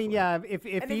 Yeah, I mean,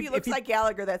 absolutely. yeah, And if he looks like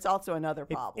Gallagher, that's also another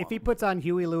problem. if he puts on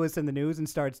Huey Lewis in the News and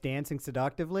starts dancing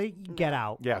seductively, get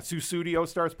out. Yeah, Susudio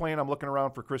starts playing. I'm looking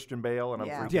around for Christian Bale, and I'm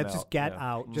Yeah. freaking Yeah, out. just get Yeah.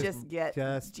 out. just get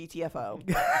just- GTFO.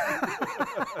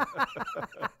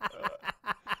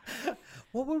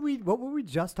 What were we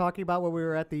just talking about when we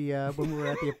were at the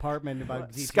apartment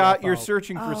about GTFO? Scott, you're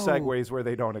searching for Oh. segues where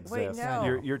they don't exist. Wait,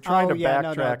 no. You're trying to yeah,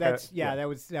 backtrack. no, that's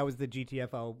it. that was the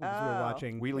GTFO because we were Oh.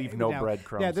 watching. We leave no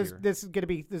breadcrumbs Yeah, this here. this is gonna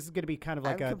be kind of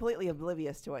like I'm a. completely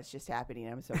oblivious to what's just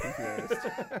happening. I'm so confused.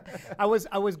 I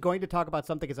was going to talk about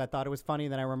something because I thought it was funny,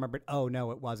 and then I remembered. Oh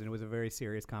no, it wasn't. It was a very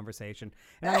serious conversation,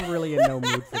 and I'm really in no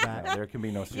mood for that. Yeah, there can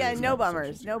be no. yeah, serious no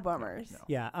conversations bummers. here. No bummers.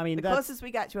 Yeah, I mean The that's. closest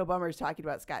we got to a bummer is talking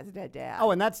about Scott's dead dad. Oh,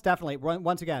 and that's definitely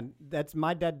once again. That's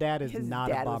my dead dad is His not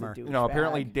dad a was a bummer. douche. No,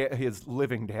 apparently Douchebag. his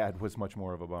living dad was much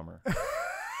more of a bummer.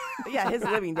 Yeah, his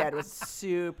living dad was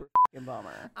super f***ing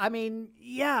bummer. I mean,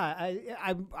 yeah,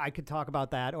 I could talk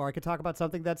about that, or I could talk about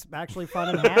something that's actually fun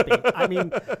and happy. I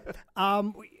mean,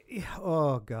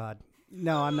 oh god,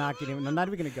 no, I'm not even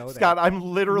going to go there. Scott, I'm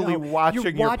literally No, you're watching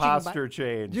your watching my- posture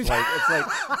change. Like it's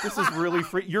like this is really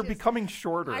free. You're becoming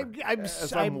shorter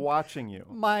as I'm watching you.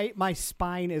 My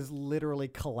spine is literally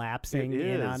collapsing. It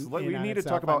in is. on, Look, in we on need to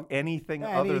itself. talk about I'm- anything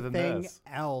other than this.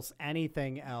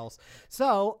 Anything else.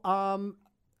 So,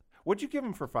 What'd you give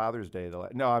him for Father's Day?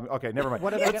 No, okay, never mind.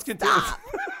 What did I Let's get- continue.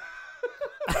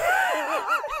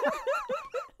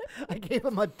 I gave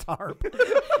him a tarp.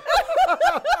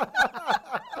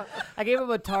 I gave him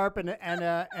a tarp and And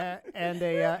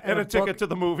a ticket to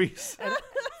the movies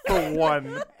for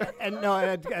one. and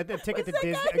a ticket to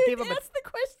Disney. I gave him a the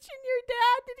question, your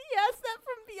dad, did he ask that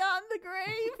from beyond the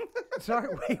grave? Sorry,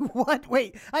 wait, what?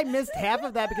 Wait, I missed half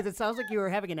of that because it sounds like you were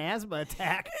having an asthma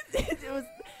attack. It was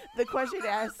the question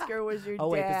asker was your Oh,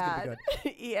 wait, this is gonna dad. be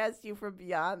He asked you from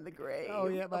beyond the grave. Oh,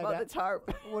 yeah, my about dad. the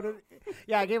tarp.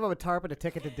 Yeah, I gave him a tarp and a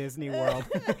ticket to Disney World.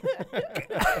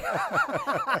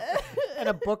 And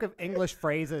a book of English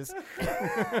phrases.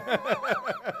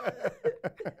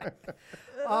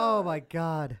 Oh, my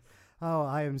God. Oh,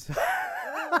 I am so...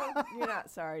 You're not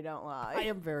sorry, don't lie. I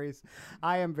am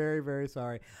very, very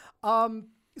sorry.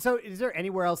 So is there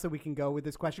anywhere else that we can go with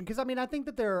this question? Because, I mean, I think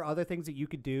that there are other things that you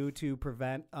could do to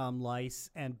prevent lice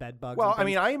and bed bugs. Well, and I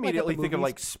mean, things, I like at the immediately think of movies.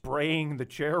 like spraying the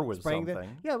chair with Spraying something.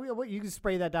 well, you can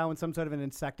spray that down with some sort of an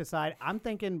insecticide. I'm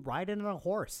thinking riding on a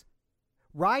horse.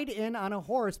 Ride in on a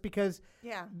horse because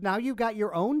Yeah. now you've got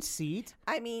your own seat.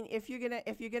 I mean, if you're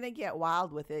gonna get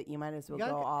wild with it, you might as well You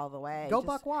gotta go get- all the way. Go Just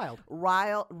buck wild.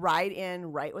 Ride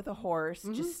in right with a horse.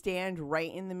 Mm-hmm. Just stand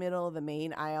right in the middle of the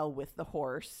main aisle with the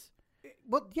horse.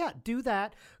 Well, yeah, do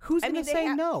that. Who's I going mean, to they say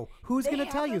ha- no? Who's they going to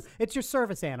have tell you? those- It's your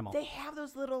service animal. They have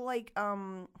those little like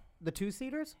The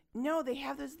two-seaters? no, they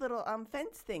have those little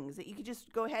fence things that you could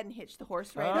just go ahead and hitch the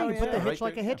horse right Oh, on. No, you put the yeah, hitch right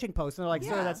like there, a yeah. hitching post, and they're like,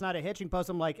 "Sir, Yeah. that's not a hitching post."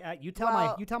 I'm like, "You tell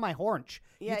Well, my haunch.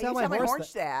 Yeah, you tell my horse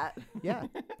horse that. Yeah,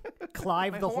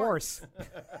 Clive My the horse. horse.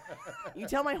 You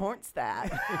tell my horse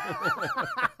that.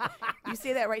 You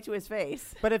say that right to his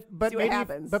face. But See what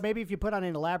happens. maybe if you put on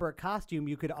an elaborate costume,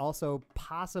 you could also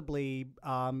possibly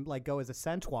like go as a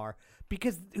centaur.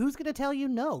 Because who's going to tell you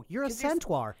no? You're a 'Cause you're s-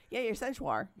 centaur. Yeah, you're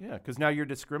centaur. Yeah, because now you're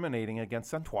discriminating against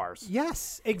centaurs.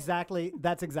 Yes, exactly.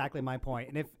 That's exactly my point.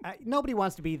 And if nobody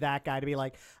wants to be that guy to be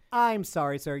like, "I'm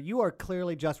sorry, sir, you are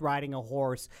clearly just riding a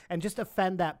horse," and just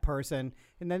offend that person,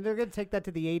 and then they're going to take that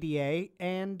to the ADA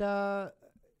and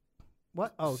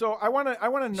what? Oh, So I want to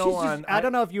she's know just- on. I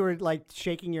don't know if you were like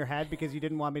shaking your head because you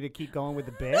didn't want me to keep going with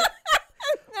the bit.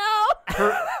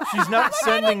 No. She's not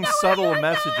sending subtle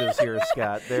messages here,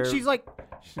 Scott. She's like,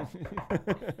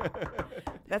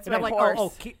 That's and my I'm like,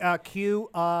 horse. Q.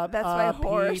 That's my Pete.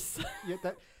 horse. Yeah,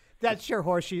 that's your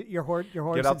horse. Your horse.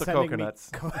 Get out is the sending me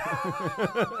coconuts.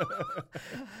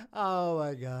 Oh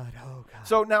my god. Oh god.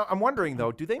 So now I'm wondering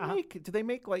though, do they Uh-huh.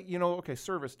 make like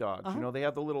service dogs? You know, they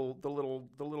have the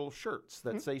little shirts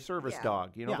that say service Yeah.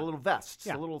 dog. You know, Yeah. the little vests,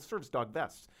 Yeah. the little service dog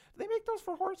vests. Do they make those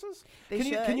for horses? They Can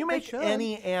you should. They make should.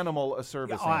 any animal a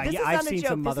service Yeah, animal? This yeah, is I've not a seen joke.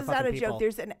 some This is not motherfucking a people. joke.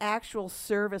 There's an actual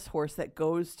service horse that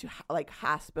goes to like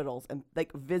hospitals and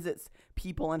like visits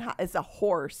people and it's a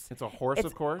horse. It's a horse, It's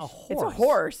of course. a horse. It's a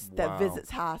horse Wow. that visits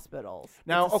hospitals.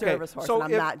 Now, it's a okay, service horse, so and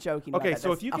I'm if- not joking. okay, about that.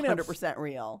 so if That's you can have 100%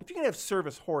 real. If you can have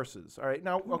service horses, all right.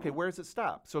 Now, okay, where does it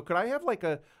stop? So could I have like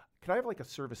a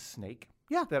service snake?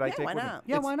 Yeah. That I Yeah, take why with me? not?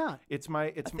 Yeah, It's- why not? It's my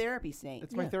A therapy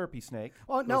snake. my therapy snake.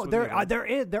 Oh Goes no, with there me are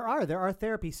everywhere. there are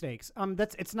therapy snakes.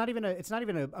 It's not even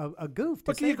a goof.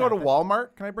 But to can say you go to that,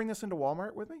 Walmart? Can I bring this into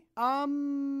Walmart with me? I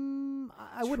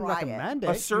wouldn't Try it. recommend it.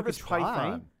 A You service could try.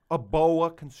 python, a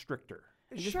boa constrictor,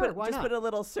 Just Sure, put why just not? put a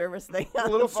little service thing. a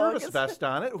on little the service focus. vest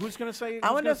on it. Who's gonna say? I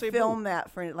who's want gonna to say film boo? that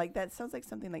for like that sounds like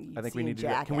something like you I think see we in need to do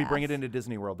that. Can we bring it Jackass. into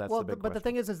Disney World? That's Well, the big but the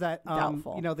question. thing is that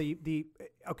Doubtful. you know the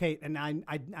okay, and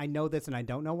I know this, and I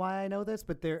don't know why I know this,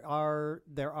 but there are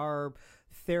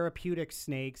therapeutic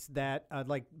snakes that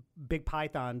like big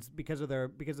pythons because of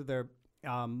their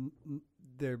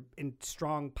in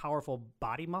strong, powerful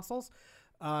body muscles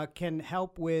can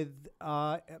help with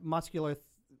muscular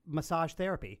massage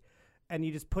therapy. And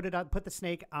you just put the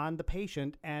snake on the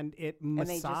patient, and it And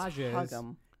they massages. just hug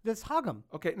 'em. Just hug them.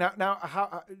 Okay, now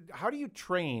how do you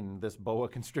train this boa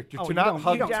constrictor Oh, to you not don't-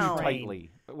 hug you too don't train.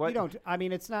 tightly? What? You don't. I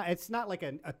mean, it's not like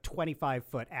a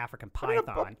 25-foot African I mean,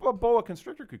 python. a boa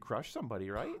constrictor could crush somebody,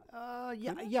 right?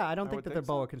 Yeah. I don't think would that they're think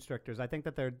so. boa constrictors. I think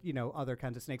that they're other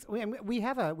kinds of snakes. We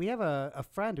have a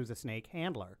friend who's a snake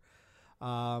handler.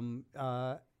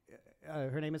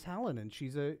 Her name is Helen, and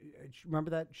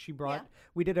remember that she brought.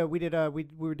 Yeah. We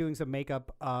were doing some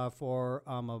makeup for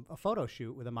a photo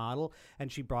shoot with a model,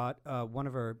 and she brought one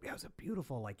of her. It was a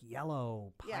beautiful like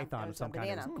yellow Yeah, python it of was a some kind.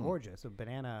 It was banana. gorgeous, a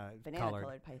banana Banana-colored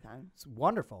colored. python. It's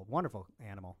wonderful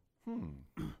animal.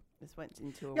 This went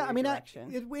into a Yeah, weird I mean,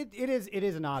 direction. it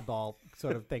is an oddball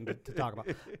sort of thing to talk about.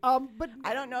 But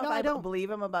I don't know if no, I don't. believe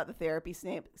him about the therapy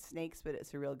snakes, but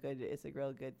it's a real good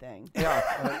thing. Yeah,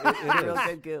 It's a it real is.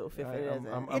 good goof if it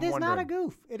isn't. It is not a wondering.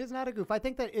 goof. It is not a goof. I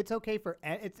think that it's okay for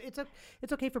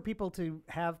it's okay for people to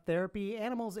have therapy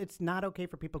animals. It's not okay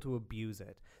for people to abuse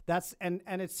it. That's and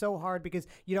it's so hard because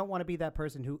you don't want to be that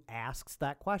person who asks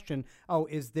that question. Oh,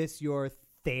 is this your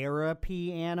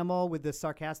therapy animal, with the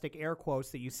sarcastic air quotes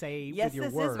that you say Yes, with your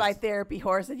this words? is my therapy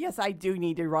horse, and yes, I do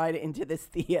need to ride it into this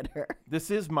theater.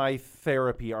 This is my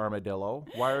therapy armadillo.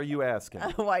 Why are you asking?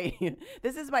 Why?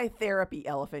 This is my therapy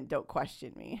elephant. Don't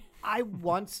question me. I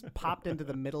once popped into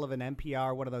the middle of an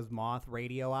NPR, one of those moth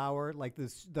radio hour, like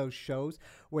those shows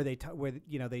where the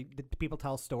people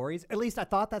tell stories. At least I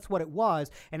thought that's what it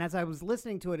was. And as I was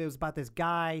listening to it, it was about this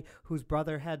guy whose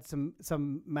brother had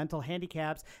some mental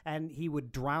handicaps, and he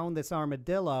would drown this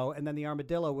armadillo, and then the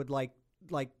armadillo would like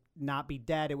not be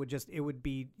dead. It would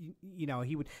be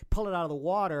he would pull it out of the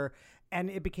water. And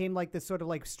it became like this sort of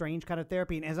like strange kind of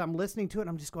therapy. And as I'm listening to it,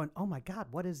 I'm just going, "Oh my God,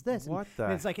 what is this?" What and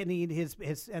the- it's like, and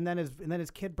then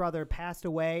his kid brother passed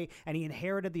away, and he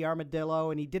inherited the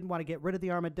armadillo, and he didn't want to get rid of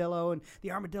the armadillo, and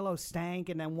the armadillo stank.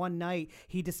 And then one night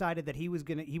he decided that he was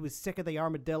sick of the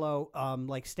armadillo,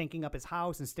 like stinking up his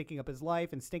house and stinking up his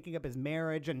life and stinking up his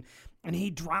marriage, and he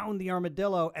drowned the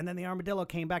armadillo. And then the armadillo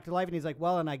came back to life, and he's like,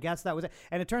 "Well, and I guess that was it."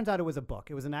 And it turns out it was a book.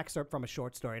 It was an excerpt from a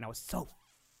short story, and I was so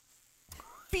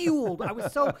fueled.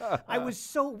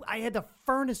 I had the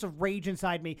furnace of rage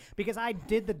inside me because I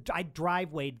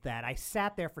drivewayed that. I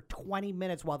sat there for 20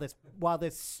 minutes while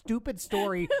this stupid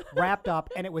story wrapped up,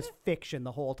 and it was fiction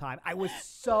the whole time. I was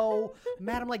so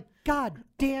mad. I'm like, God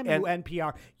damn you,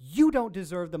 NPR. You don't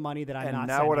deserve the money that I'm not And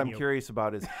sending now what I'm you. curious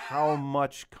about is how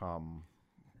much cum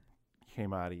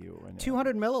came out of you.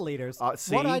 200 milliliters.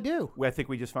 See? What do I do? I think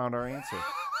we just found our answer.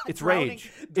 It's Drowning-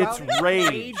 rage. drowning- It's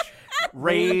rage.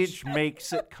 Rage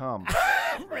makes it come.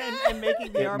 and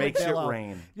making the It makes it armadillo.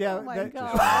 rain. Yeah. Oh my that-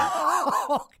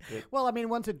 God. Well, I mean,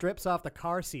 once it drips off the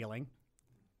car ceiling.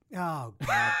 Oh,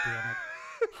 God damn it.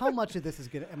 How much of this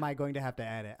am I going to have to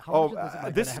edit? How much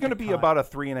of This is going going to be about a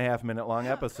 3.5 minute long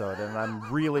episode, and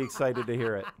I'm really excited to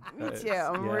hear it. Me too.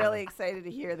 I'm really excited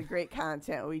to hear the great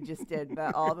content we just did.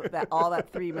 All that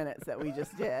 3 minutes that we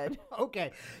just did.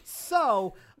 Okay,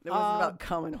 so It wasn't about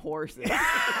coming horses.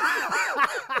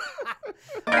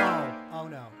 oh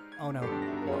no.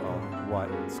 What,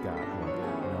 Scott?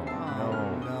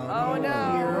 No. Oh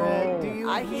no! Do you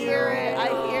I hear it.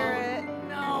 I hear it.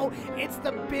 No, it's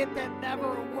the bit that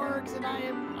never works, and I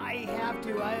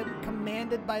am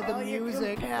commanded by the you're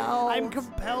music. compelled. I'm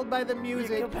compelled by the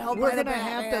music. compelled We're by the gonna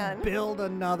have Batman. to build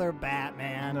another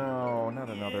Batman. No, not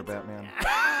another Batman.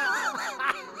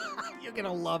 You're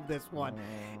gonna love this one.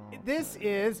 This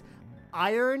is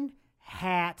Iron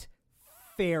Hat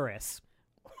Ferris.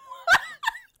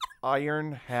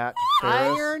 Iron Hat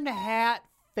Ferris. Iron Hat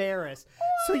Ferris.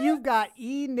 So you've got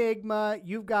Enigma,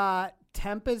 you've got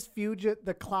Tempest Fugit,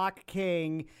 the Clock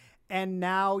King, and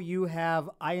now you have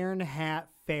Iron Hat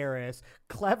Ferris.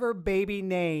 Clever baby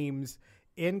names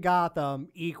in Gotham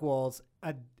equals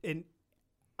a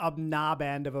knob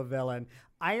end of a villain.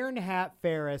 Iron Hat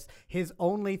Ferris, his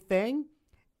only thing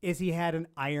is he had an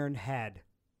iron head.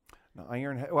 No,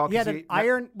 Iron Hat. Well, He had 'cause an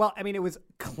iron, well, I mean, it was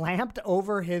clamped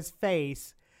over his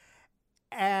face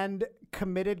and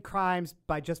committed crimes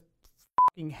by just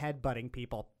fucking headbutting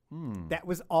people. That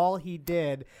was all he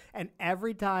did. And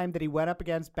every time that he went up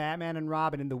against Batman and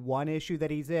Robin in the one issue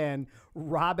that he's in,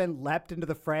 Robin leapt into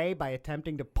the fray by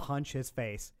attempting to punch his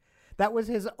face. That was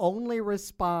his only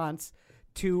response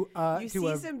to You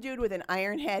see some dude with an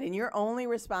iron head, and your only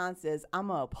response is, "I'm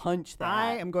gonna punch that."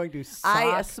 I am going to a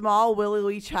sock. small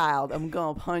willowy child. I'm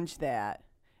gonna punch that.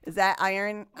 Is that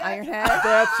iron head?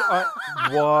 That's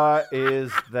what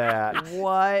is that?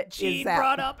 What is Gene that?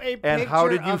 brought up a picture And how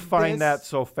did you of find this that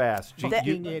so fast? Gene,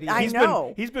 fucking idiot. I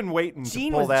know. He's been waiting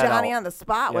Gene to pull was that Johnny out. on the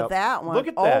spot Yep. with that one. Look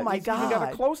at Oh that. my He's even got a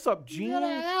God. close up, Gene. He's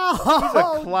a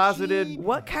Oh, closeted Gene.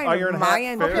 What kind Iron of Hat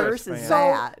Mayan Ferris curse is fan.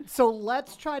 that? So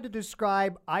let's try to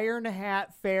describe Iron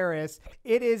Hat Ferris.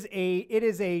 It is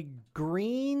a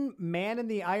green man in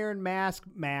the Iron mask,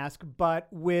 but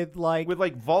with like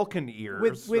Vulcan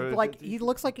ears. he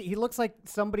looks like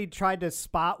somebody tried to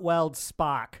spot weld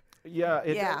Spock. Yeah.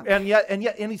 Yeah. And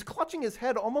yet he's clutching his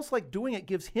head, almost like doing it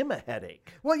gives him a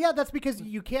headache. Well, yeah, that's because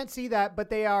you can't see that, but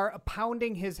they are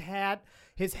pounding his head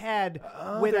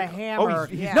with a hammer.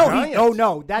 he's Yeah.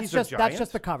 No, that's He's a just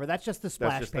giant? the cover. That's just the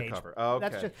splash just the page. cover. Okay,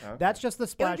 okay. That's just the It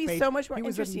splash would be page. so much more He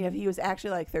was a- interesting if he was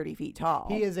actually like 30 feet tall.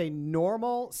 He is a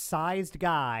normal sized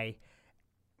guy.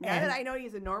 Now that I know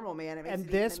he's a normal man, it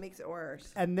makes it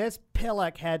worse. And this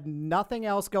Pillock had nothing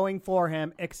else going for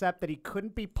him except that he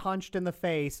couldn't be punched in the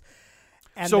face.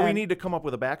 And So we then- need to come up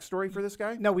with a backstory for this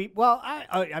guy? No,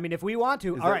 I mean, if we want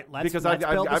to, Is all that- right, let's because let's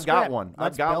build the I've got script. one.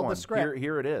 Let's I've got build one. the script.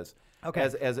 Here it is. Okay.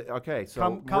 Okay.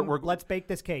 So come, we're let's bake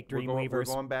this cake, we're Dreamweavers.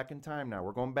 going back in time now.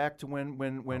 We're going back to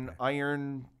when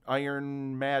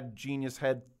Iron Mad Genius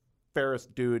Head Ferris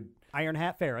dude, Iron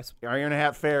Hat Ferris, Iron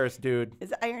Hat Ferris dude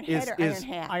Is it Iron Head or Iron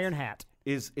Hat? Iron Hat.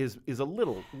 is a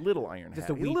little Iron Just Hat.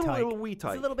 a wee He's a tyke. little wee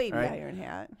tyke. It's a little baby all right? Iron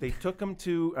Hat. They took him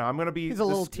to. I'm going to be. He's a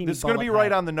little this, teeny This is going to be bullet right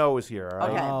head. on the nose here. All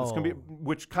right? Okay. It's going to be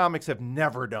which comics have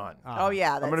never done. Oh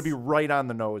yeah, I'm going to be right on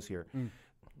the nose here. Mm.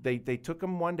 They took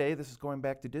him one day. This is going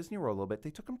back to Disney World a little bit.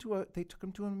 They took him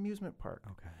to an amusement park.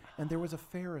 Okay. And there was a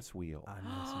Ferris wheel. I'm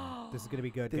listening. This is gonna be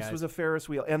good, This guys. was a Ferris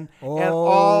wheel, and Oh.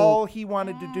 all he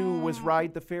wanted to do was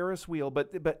ride the Ferris wheel.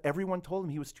 But everyone told him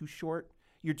he was too short.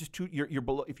 You're just too. You're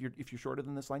below. If you're shorter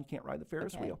than this line, you can't ride the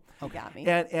Ferris wheel. You got me.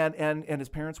 And his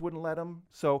parents wouldn't let him.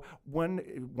 So one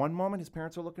moment his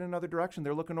parents are looking in another direction.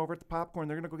 They're looking over at the popcorn.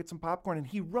 They're gonna go get some popcorn, and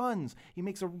he runs. He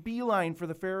makes a beeline for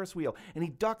the Ferris wheel, and he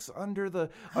ducks under the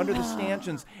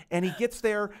stanchions, and he gets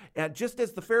there, and just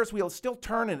as the Ferris wheel is still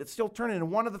turning,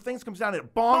 and one of the things comes down, and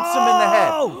it bonks him in the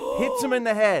head, hits him in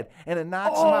the head, and it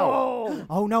knocks him out.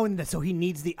 Oh no! And so he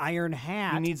needs the iron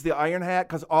hat. He needs the iron hat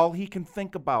because all he can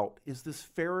think about is this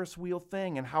Ferris wheel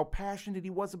thing and how passionate he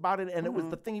was about it, and it was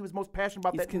the thing he was most passionate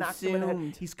about that knocked him in the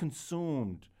head. He's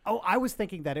consumed. Oh, I was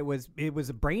thinking that it was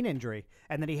a brain injury,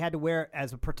 and that he had to wear it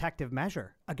as a protective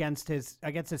measure against his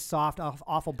soft,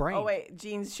 awful brain. Oh wait,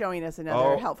 Gene's showing us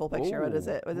another helpful picture. What is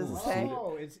it? What does it say?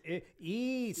 Oh,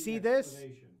 see this?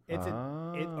 It's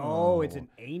it's an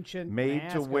ancient made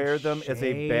mask to wear of them as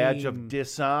a badge of shame.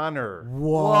 dishonor.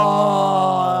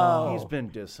 Whoa! He's been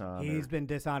dishonored. He's been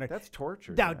dishonored. That's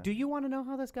torture. Now, Dan. do you want to know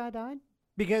how this guy died?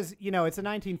 Because it's the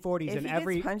 1940s, If and he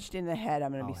every gets punched in the head,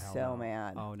 I'm gonna be hell so no.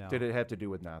 mad. Oh no! Did it have to do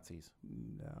with Nazis?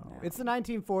 No. It's the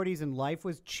 1940s, and life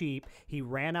was cheap. He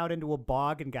ran out into a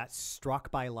bog and got struck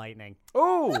by lightning.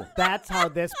 Oh, That's how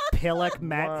this pillock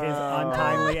met his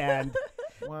untimely end.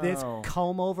 This Wow.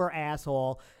 comb-over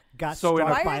asshole got so in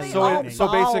struck Why by are they so all lightning. so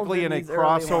bald basically in a these early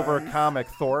crossover ones? comic,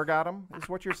 Thor got him. Is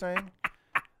what you're saying?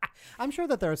 I'm sure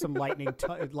that there are some lightning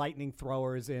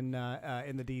throwers in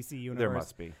the DC universe. There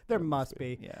must be. There must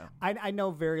be. Yeah. I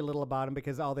know very little about them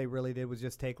because all they really did was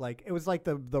just take it was like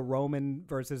the Roman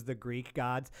versus the Greek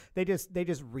gods. They just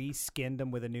reskinned them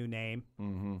with a new name.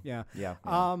 Mm-hmm. Yeah. Yeah.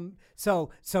 So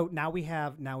now we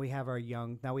have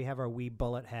our wee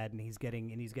bullet head, and he's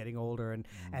getting older,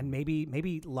 and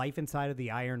maybe life inside of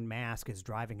the Iron Mask is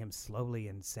driving him slowly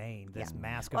insane. This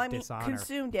mask of Well, I mean, dishonor.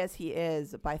 consumed as he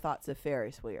is by thoughts of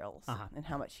Ferris wheels and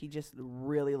how much he just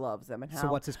really loves them, and how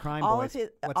So what's his crime, all boys? of his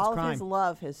What's his all of crime? his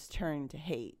love has turned to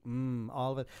hate.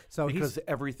 All of it. So Because he's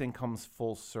everything comes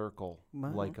full circle,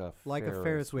 like a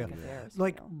Ferris wheel. Ferris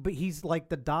wheel. But he's like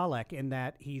the Dalek in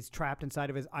that he's trapped inside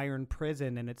of his iron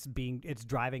prison, and it's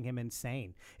driving him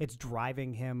insane. It's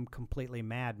driving him completely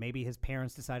mad. Maybe his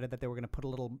parents decided that they were going to put a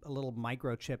little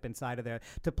microchip inside of there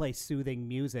to play soothing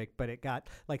music, but it got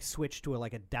switched to a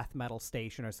death metal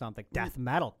station or something. Death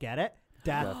metal, get it?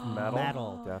 Death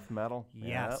metal. Death metal.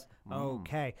 Yes. Yep.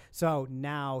 Okay. So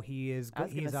now he is. I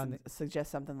was He's on. going to suggest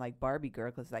something like Barbie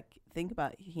Girl, because think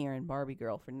about hearing Barbie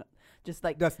Girl for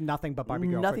That's nothing but Barbie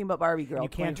Girl. nothing but Barbie Girl. You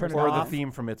can't turn it 24/7. Or the off.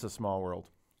 theme from It's a Small World.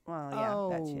 Well,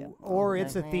 yeah, that too. Or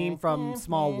it's a theme from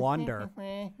Small Wonder.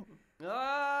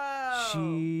 Oh.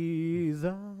 She's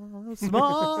a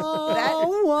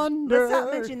small wonder. Let's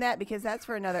not mention that, because that's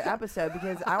for another episode.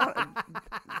 Because I want.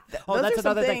 Those that's are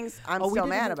some another thing. things I'm Oh, we still didn't-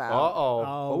 mad about. Uh-oh.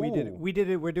 Oh, we did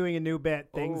it. We're doing a new bit.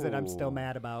 Things that I'm still Oh.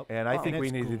 mad about. And I think we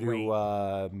it's need to great.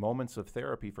 do moments of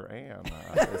therapy for Anne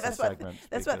as a That's segment.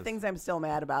 what because- things I'm still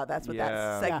mad about. That's what Yeah.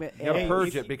 that segment You gotta is.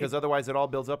 purge it, because otherwise it all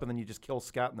builds up and then you just kill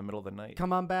Scott in the middle of the night.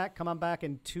 Come on back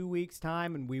in 2 weeks'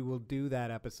 time, and we will do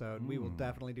that episode. We will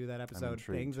definitely do that episode.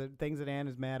 intrigued. Things that Ann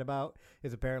is mad about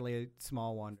is apparently a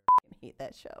small wonder. I hate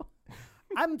that show.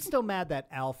 I'm still mad that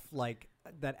Alf Was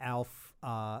got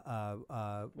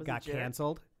a jerk?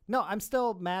 canceled. No, I'm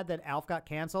still mad that Alf got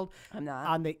canceled. I'm not.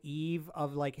 On the eve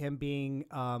of him being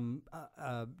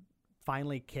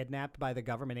finally kidnapped by the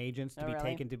government agents to Oh, be really?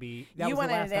 taken to be. That You was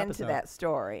the wanted last an end episode. to that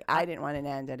story. I didn't want an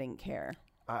end. I didn't care.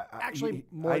 Actually,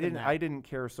 more I than didn't. that. I didn't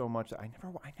care so much. I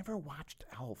never watched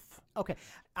Elf. Okay,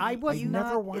 I was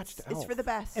never not. watched It's for the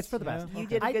best. It's for the best. You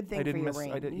did a good I thing for didn't your miss-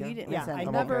 ring. I did- yeah. You didn't Yeah, miss I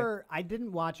anything. never. I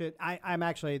didn't watch it. I'm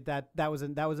actually that was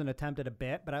an attempt at a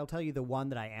bit, but I'll tell you the one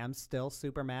that I am still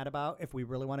super mad about. If we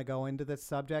really want to go into this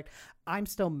subject, I'm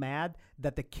still mad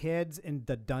that the kids in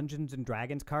the Dungeons and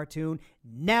Dragons cartoon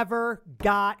never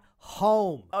got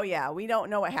home. Oh yeah, we don't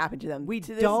know what happened to them. We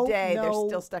to this don't day they're know-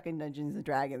 still stuck in Dungeons and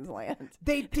Dragons land.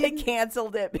 They They didn't.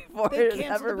 canceled it before They it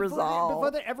canceled ever it before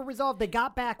resolved. they ever resolved. They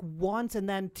got back once, and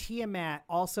then Tiamat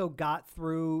also got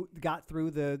through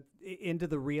into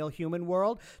the real human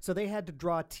world. So they had to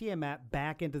draw Tiamat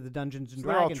back into the Dungeons and So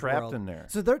they're all Dragons trapped world. in there.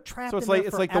 So they're trapped. So it's in like there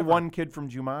it's like the forever. one kid from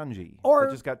Jumanji Or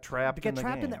that just got trapped to get in the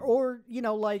trapped game. in there, or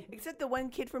Except the one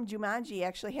kid from Jumanji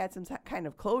actually had some kind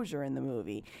of closure in the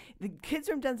movie. The kids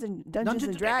from Dungeons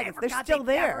and Dragons, they're still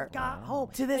there. Got home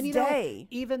To this And, you know, day.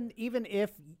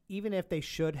 even if they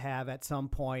should have at some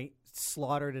point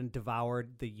slaughtered and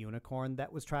devoured the unicorn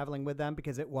that was traveling with them,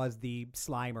 because it was the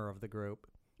Slimer of the group.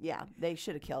 Yeah, they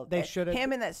should have killed. They should have-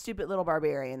 him and that stupid little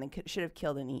barbarian. They should have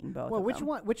killed and eaten both. Well, of which them.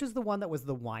 one? Which is the one that was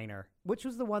the whiner? Which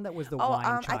was the one that was the Oh,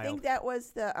 wine child? I think that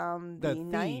was the The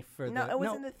knight. thief or no, the- it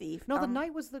wasn't the thief. No, the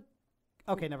knight was the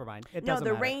Okay, never mind. It No, doesn't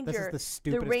the matter. ranger. This is the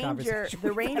stupidest conversation The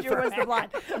we've ranger ever was the had.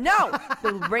 blonde. No,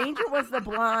 the ranger was the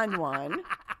blonde one.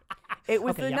 It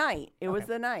was Okay, the yep. knight. It was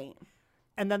Okay. the knight.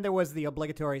 And then there was the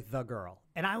obligatory the girl.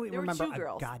 And I There remember were two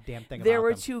girls. a goddamn thing There about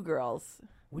were them. two girls.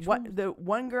 Which What one? the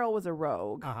one girl was a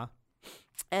rogue, Uh-huh.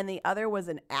 and the other was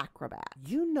an acrobat.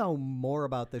 You know more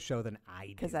about the show than I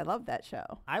do. Because I love that show.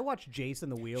 I watched Jason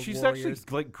the Wheel She's Warriors.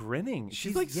 actually like grinning.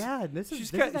 She's like, yeah, this is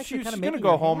she's this got, is actually she's kind of gonna making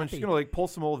go me home and she's happy. gonna like pull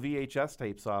some old VHS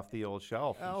tapes off the old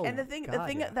shelf. Oh, And the thing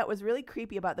God, yeah. that was really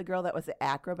creepy about the girl that was the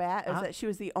acrobat is Uh-huh. that she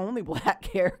was the only black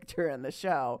character in the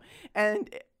show,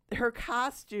 and her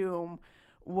costume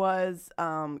was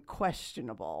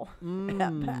questionable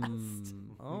at best.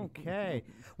 Okay,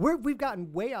 we've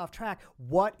gotten way off track.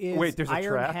 What is Wait, there's a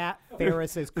Iron track? Hat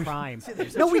Ferris's crime?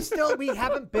 No, we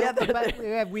haven't built.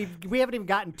 We haven't even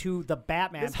gotten to the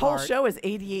Batman. This whole part. show is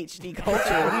ADHD culture.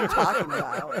 What are you talking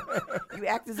about? You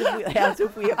act as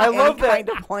if we have I any love that. kind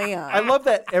of plan. I love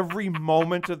that every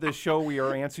moment of this show we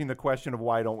are answering the question of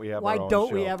why don't we have Why our own don't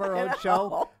show? we have our own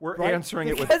show? We're Right? answering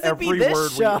it with Because it'd be every this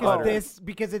word show. we utter.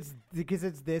 Because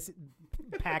it's this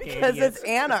pack of because idiots. it's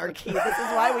anarchy. This is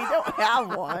why we don't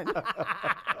have one.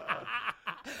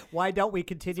 Why don't we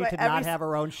continue Why to every not s- have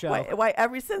our own show? Why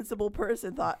every sensible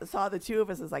person saw the two of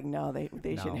us as like, no, they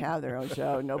shouldn't No. have their own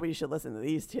show. Nobody should listen to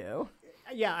these two.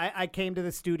 Yeah, I came to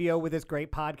the studio with this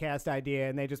great podcast idea,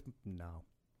 and they just no.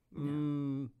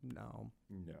 No.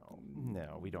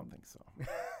 No, we don't think so.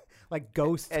 Like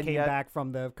ghosts And came yet- back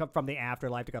from the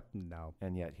afterlife to go. No.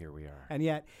 And yet here we are. And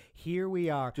yet here we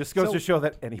are. Just goes So- to show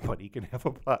that anybody can have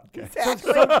a podcast.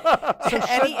 Exactly.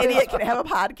 Any idiot can have a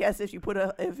podcast if you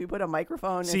put a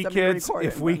microphone. See, and somebody to kids, record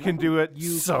if it. we can do it,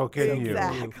 so can you.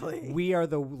 Exactly. We are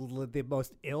the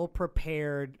most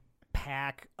ill-prepared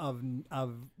pack of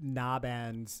knob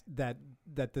ends that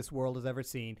this world has ever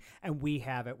seen, and we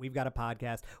have it. We've got a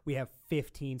podcast. We have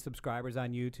 15 subscribers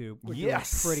on YouTube. We're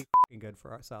Yes. doing pretty fucking good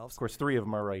for ourselves. Of course, 3 of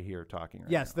them are right here talking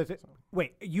right Yes. now. That's it.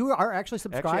 Wait, you are actually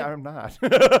subscribed? Actually, I'm not.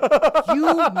 You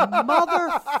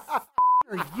motherfucker!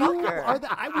 You are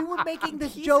we were making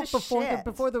this Piece joke of before shit.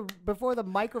 before the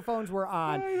microphones were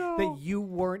on that you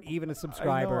weren't even a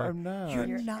subscriber. I'm not.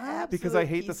 You're not. Because I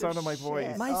Absolute hate the piece sound of my voice.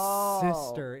 shit. My Oh.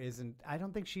 sister isn't. I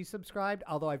don't think she's subscribed.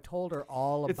 Although I've told her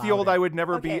all about It's the old it. I would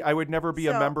never be. Okay, I would never be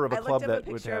a so member of a I club looked up that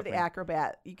a would picture have of the me.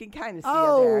 acrobat. You can kind of see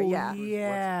Oh it there. Yeah.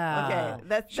 yeah. Okay.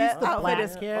 That's She's that the outfit black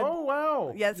is kid. Oh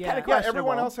wow. Yeah, it's Yeah. kind of Yeah, questionable.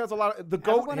 everyone else has a lot. The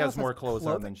goat Everyone has else more has clothes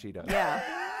on clothing. than she does. Yeah.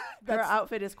 Her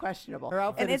outfit is questionable. Her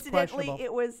outfit and is incidentally,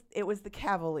 questionable. it was the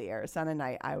Cavalier, Son of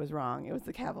Night. I was wrong. It was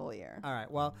the Cavalier. All right.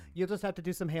 Well, you'll just have to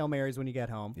do some Hail Marys when you get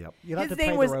home. Yep. You'll have His to pray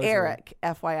name the was rosary. Eric,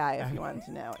 FYI, if you wanted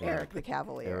to know. Eric the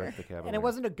Cavalier. Eric the Cavalier. And it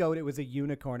wasn't a goat; it was a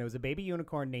unicorn. It was a baby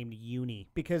unicorn named Uni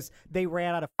because they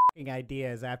ran out of fucking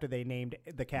ideas after they named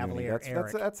the Cavalier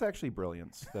Eric. That's actually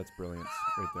brilliance. That's brilliance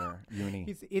right there.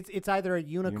 Uni. It's either a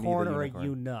unicorn or unicorn. a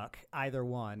eunuch. Either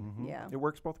one. Mhm. Yeah. It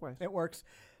works both ways. It works.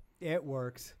 It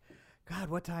works. God,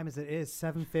 what time is it? It is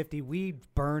 7:50. We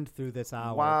burned through this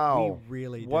hour. Wow. We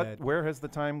really What? did. Where has the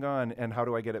time gone? And how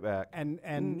do I get it back? And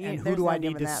who there's do no I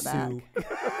need giving to that sue?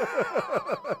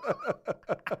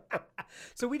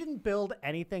 So we didn't build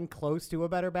anything close to a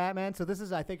better Batman. So this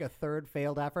is, I think, a third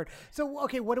failed effort. So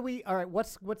okay, what do we? All right,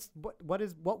 what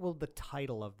will the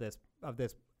title of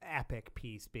this epic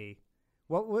piece be?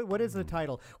 What is the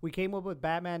title? We came up with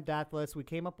Batman Deathless. We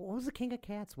came up. What was the King of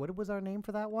Cats? What was our name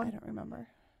for that I one? don't remember.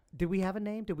 Did we have a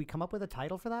name? Did we come up with a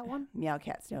title for that one?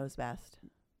 Meowcats knows best.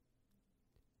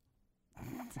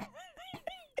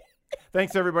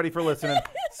 Thanks everybody for listening.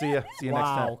 See you. See you next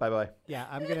Wow. time. Bye bye. Yeah,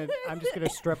 I'm just gonna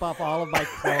strip off all of my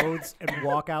clothes and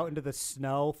walk out into the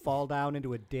snow, fall down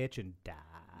into a ditch, and die.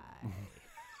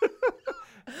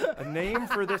 A name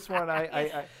for this one.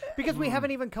 I Because we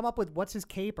haven't even come up with what's his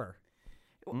caper.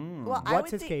 Well, I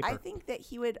What's would his think, I caper? think that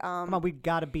he would Come on, we've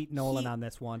got to beat Nolan he- on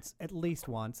this once, at least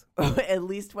once. at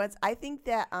least once. I think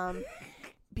that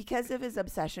because of his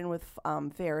obsession with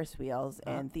Ferris wheels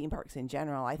and theme parks in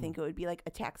general, I think it would be like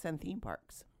Attacks on Theme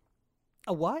Parks.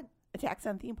 A what? Attacks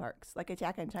on Theme Parks, like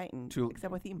Attack on Titan,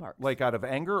 except with theme parks. like out of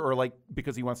anger or like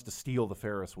because he wants to steal the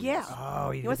Ferris wheels. Yeah.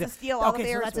 Oh, He wants to steal all the okay, so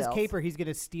Ferris that's his wheels. caper. He's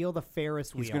gonna steal the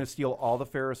Ferris wheel. He's going to steal all the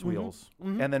Ferris wheels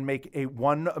and then make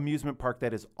one amusement park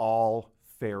that is all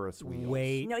Ferris wheels.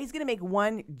 Wait, No, he's gonna make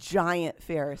one giant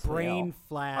Ferris brain wheel. A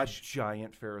flash,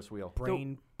 giant Ferris wheel.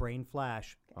 brain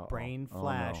flash, brain Oh, no.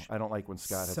 flash. I don't like when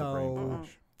Scott has a brain So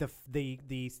flash.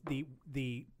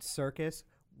 the circus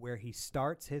where he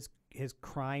starts his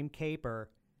crime caper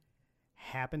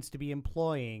happens to be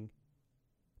employing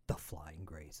the Flying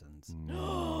Graysons.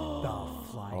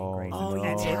 The Flying Graysons. Oh, no.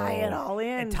 you tie it all in.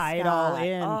 And tie it all Scott.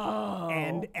 in.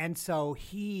 Oh. And so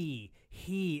he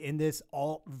he in this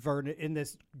in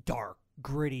this dark,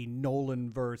 gritty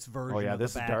Nolan-verse version. Oh yeah, of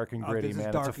this the is Bat- dark and of- gritty, this is man.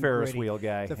 It's dark a and Ferris gritty. wheel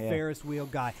guy. It's a Yeah. Ferris wheel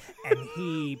guy, and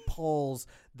he pulls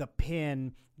the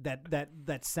pin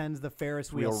that sends the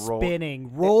Ferris wheel Wheel roll-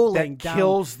 spinning, rolling that down.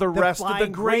 kills the rest of the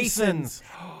flying Graysons.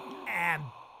 And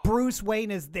Bruce Wayne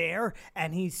is there,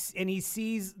 and he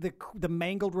sees the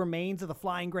mangled remains of the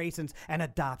flying Graysons and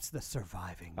adopts the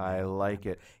surviving. I like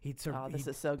it. Oh, this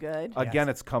is so good. Again,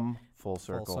 it's come full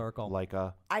circle, circle. like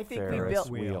a I think we Ferris built.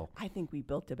 wheel. I think we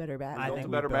built a better Batman. I Built think a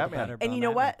we better built Batman. better and you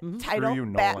know Batman. what? Title you,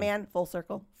 Nolan. Batman full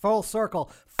circle. Full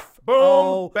circle.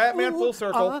 Boom! Batman full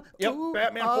circle. Yep,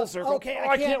 Batman full circle. Okay, Oh,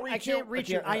 I I can't can't reach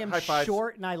you. you. I am High fives.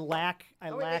 short and I lack.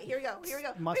 Wait, here we go. Here we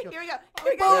go. muscular- Here we go.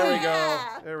 Here we go. There we go.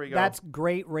 Yeah. There we go. That's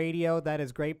great radio. That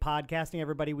is great podcasting,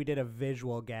 everybody. We did a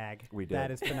visual gag. We did. That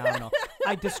is phenomenal.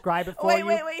 I describe it for Wait, you.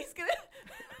 wait. He's gonna.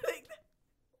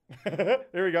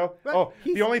 There we go. Oh,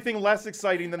 the only thing less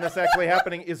exciting than this actually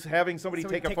happening is having somebody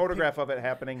take a photograph of it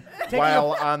happening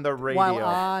while on the radio. While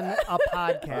on a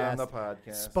podcast. On the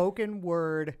podcast. Spoken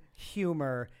word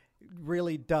humor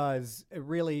really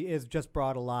is just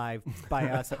brought alive by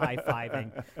us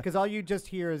high-fiving. Because all you just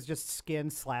hear is just skin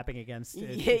slapping against Yeah,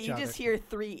 each you other. just hear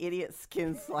three idiots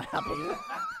skin slapping.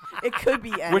 It could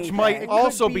be anything. Which might could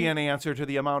also be- be an answer to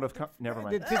the amount of... Never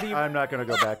mind. To the- I'm not going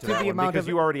to go back to, to that the one amount because of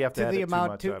you already have to to edit the too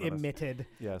amount much to out of this. emitted.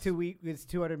 Yes. It's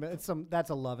 200 minutes. That's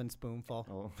a loving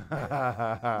spoonful.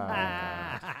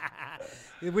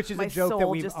 Which is my a joke soul that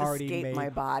we've just already escaped made. my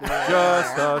body.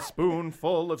 Just a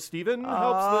spoonful of Steven Oh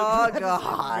helps the...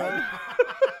 God.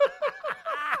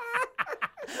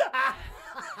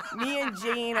 Me and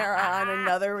Jane are on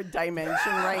another dimension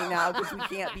right now because we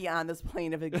can't be on this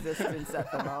plane of existence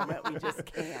at the moment. We just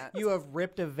can't. You have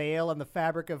ripped a veil on the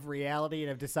fabric of reality and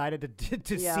have decided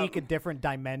to Yeah. seek a different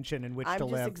dimension in which I'm to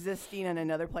just live. existing on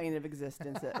another plane of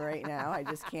existence right now. I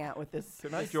just can't with this.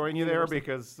 Can I this join you there? universe.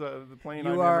 Because the plane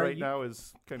You I'm are- in right you- now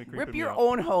is kind of creeping Rip me your out.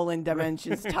 own hole in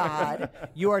dimensions, Todd.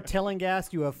 You are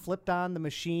Tillinghast. You have flipped on the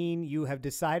machine. You have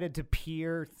decided to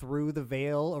peer through the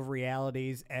veil of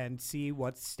realities and see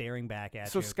what's staring back at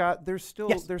So you. Scott, there's still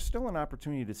Yes. an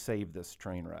opportunity to save this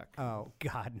train wreck. Oh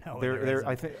God, no! There,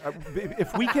 I isn't. think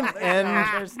if we can end,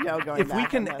 There's no going if we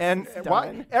back can unless end, it's why,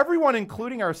 done. everyone,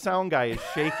 including our sound guy, is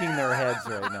shaking their heads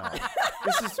right now.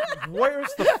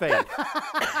 Where's the faith?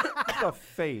 The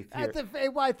faith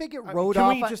here. Well, I think it rode can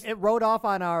off. we just- It rode off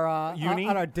on our Uni?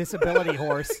 on our disability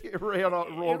horse. It rolled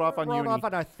off on rolled uni. off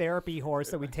on our therapy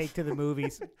horse that we take to the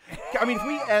movies. I mean, if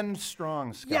we end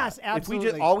strong, Scott. Yes, If we absolutely.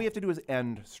 just, all we have to do is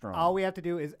end strong. All we have to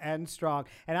do is end strong,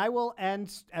 and I will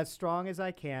end as strong as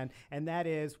I can, and that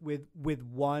is with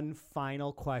one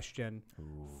final question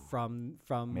from.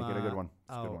 Make it a good one.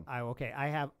 It's a good one. Okay.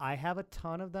 I have a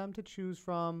ton of them to choose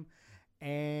from,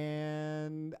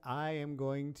 and I am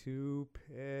going to pick.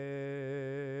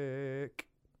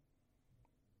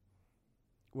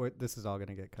 This is all going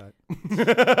to get cut.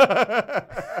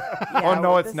 Oh no,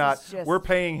 well, it's this not. is just- We're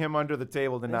paying him under the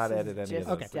table to not This edit is any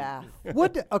of just this. death.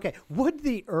 Would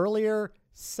the earlier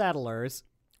settlers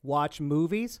watch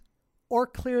movies or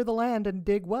clear the land and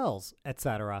dig wells,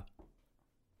 etc.?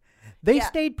 They Yeah.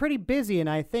 stayed pretty busy, and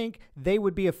I think they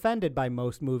would be offended by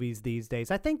most movies these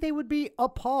days. I think they would be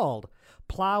appalled.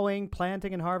 Plowing,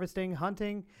 planting and harvesting,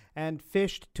 hunting, and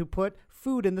fished to put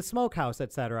food in the smokehouse,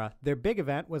 etc. Their big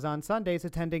event was on Sundays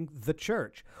attending the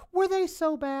church. Were they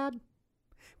so bad?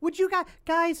 Would you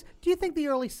guys? Do you think the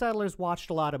early settlers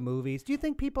watched a lot of movies? Do you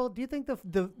think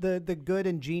the good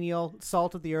and genial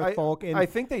salt of the earth folk? I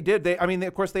think they did.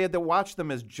 Of course, they had to watch them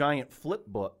as giant flip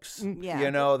books. Yeah. You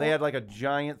know, they had like a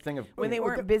giant thing of When they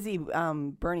weren't busy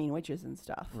burning witches and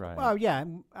stuff. right. Well, yeah.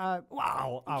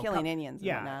 Wow. Killing Indians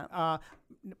and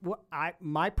whatnot.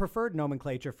 My preferred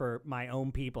nomenclature for my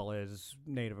own people is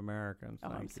Native Americans. Oh,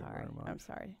 I'm Thank you sorry. very much. I'm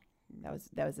sorry. That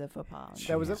was a faux pas.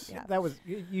 That was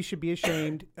you should be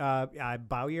ashamed.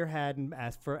 Bow your head and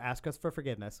ask us for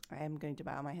forgiveness. I am going to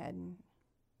bow my head and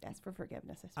ask for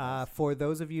forgiveness. I suppose. For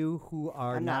those of you who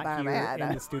are I'm not not bowing my here head.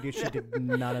 in the studio, she did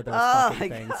none of those Oh, fucking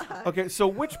my things. Okay, so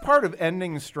which part of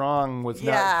ending strong was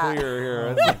Yeah. not clear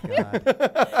here? Oh my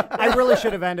God. I really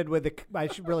should have ended with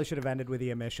really should have ended with the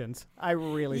emissions. I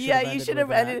really should have Yeah, you ended should with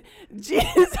have that. ended.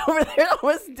 Jesus over there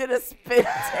almost did a spit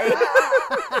take.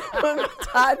 When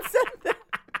Todd said that,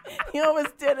 he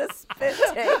almost did a spit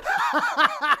take.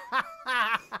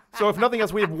 So if nothing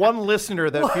else, we have one listener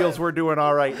that feels we're doing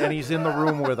all right, and he's in the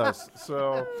room with us.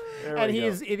 So there And we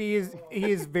he go.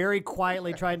 is very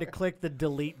quietly trying to click the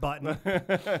delete button.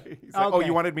 He's like, oh, Okay.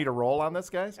 you wanted me to roll on this,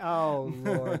 guys? Oh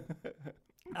Lord.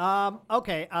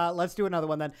 Okay, let's do another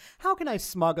one then. How can I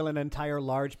smuggle an entire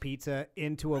large pizza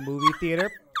into a movie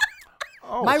theater?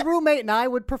 My roommate and I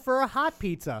would prefer a hot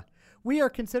pizza. We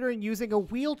are considering using a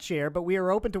wheelchair, but we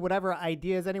are open to whatever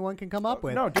ideas anyone can come up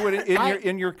with. No, do it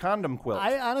in your condom quilt.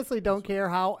 I honestly don't care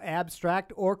how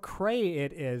abstract or cray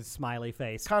it is, smiley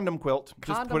face. Condom quilt.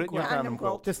 Just Condom put it in your quilt. condom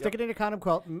quilt. Just stick it in a condom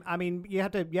quilt. I mean, you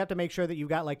have to make sure that you've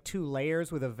got like 2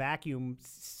 layers with a vacuum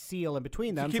seal in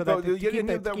between them, so that to keep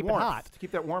it hot. To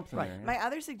keep that warmth in there. yeah. My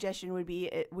other suggestion would be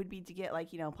to get like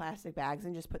plastic bags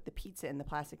and just put the pizza in the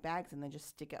plastic bags and then just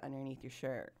stick it underneath your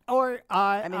shirt. Or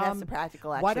I mean that's the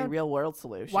practical, actually real world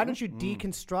solution. Why don't you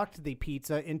deconstruct the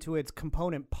pizza into its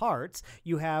component parts?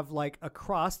 You have like a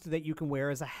crust that you can wear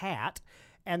as a hat,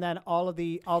 and then all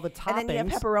the toppings. And then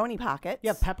you have pepperoni pockets. You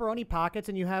have pepperoni pockets,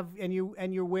 and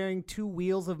you're wearing 2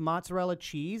 wheels of mozzarella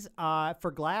cheese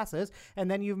for glasses, and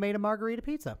then you've made a margarita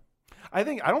pizza. I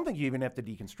don't think you even have to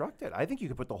deconstruct it. I think you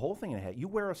could put the whole thing in a hat. You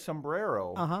wear a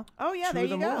sombrero. Oh yeah, to there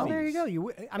the you go. movies. There you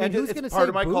go. I mean, And who's it's going to say part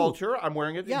of my boo? culture. I'm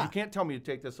wearing it. Yeah. You can't tell me to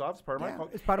take this off. It's part of my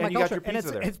culture. It's part of and my you culture, got your and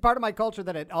pizza there. it's part of my culture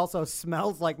that it also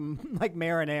smells like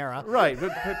marinara. Right,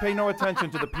 but pay no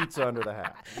attention to the pizza under the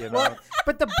hat. You know? Well,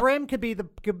 but the brim could be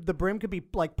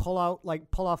like pull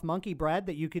off monkey bread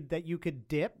that you could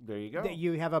dip. There you go. That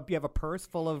you have a purse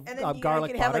full of And then garlic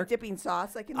you can butter. have like dipping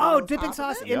sauce, like in the Oh, little dipping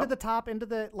top of sauce it. into Yep. the top, into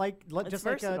the It's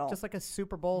versatile. just like a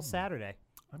Super Bowl Saturday.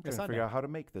 I'm trying to Sunday. figure out how to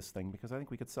make this thing because I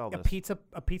think we could sell A this.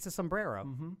 pizza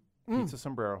sombrero. Pizza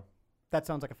sombrero. That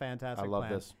sounds like a fantastic I love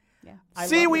plan. this. Yeah. I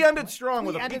See, love we it. ended strong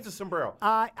with We a ended- pizza sombrero.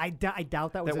 I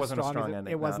doubt that was That wasn't a as strong as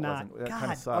ending. It was No, it not. wasn't. That God,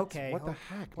 kinda sucks. okay. What the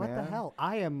heck, What the man? hell?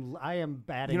 I am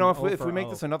batting. You know, if we 0 make for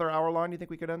this 0. another hour long, do you think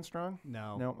we could end strong?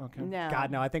 No. No. Okay. No.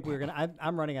 God, no. I think we're gonna.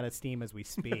 I'm running out of steam as we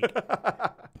speak.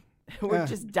 We're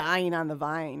just dying on the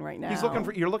vine right now.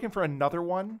 You're looking for another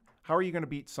one. How are you going to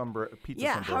beat pizza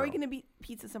Yeah, sombrero? how are you going to beat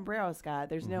pizza sombrero, Scott?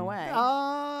 There's no way.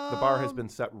 The bar has been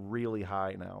set really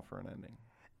high now for an ending.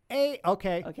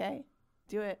 Okay. Okay,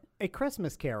 do it. A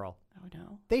Christmas Carol. Oh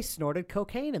no. They snorted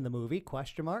cocaine in the movie?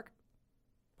 Question mark.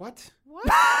 What?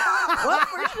 What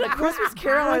version of Christmas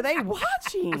Carol are they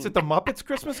watching? Is it the Muppets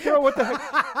Christmas Carol? What the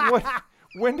heck? What?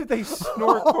 When did they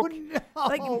snort cocaine?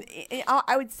 Like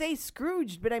I would say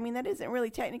Scrooged, but I mean that isn't really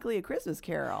technically a Christmas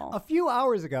Carol. A few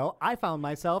hours ago, I found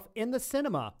myself in the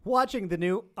cinema watching the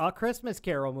new A Christmas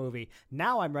Carol movie.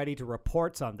 Now I'm ready to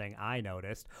report something I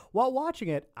noticed. While watching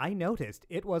it, I noticed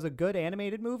it was a good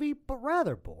animated movie, but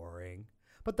rather boring.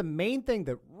 But the main thing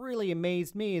that really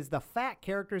amazed me is the fat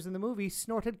characters in the movie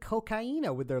snorted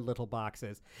cocaine with their little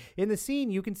boxes. In the scene,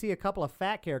 you can see a couple of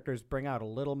fat characters bring out a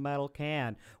little metal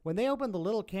can. When they opened the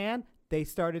little can, they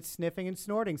started sniffing and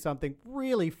snorting something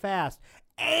really fast.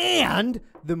 And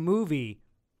the movie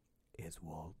is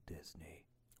Walt Disney.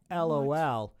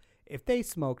 LOL. If they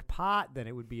smoked pot, then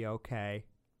it would be okay.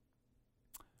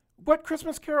 What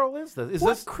Christmas Carol is this? Is What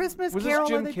this Christmas was Carol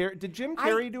this are Jim they- Carrey? Did Jim I-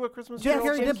 Carrey do a Christmas Jim Carol?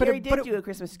 Carrey Jim did, but Carrey it- did but it- do a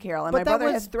Christmas Carol, and but my that brother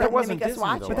was- has that threatened to wasn't make us Disney,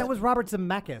 watch though. But it. that was Robert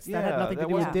Zemeckis. That had nothing to that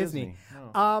do with wasn't Disney.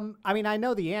 No. I mean, I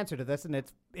know the answer to this, and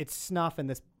it's snuff, and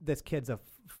this kid's a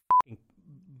fucking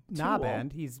knob Tool.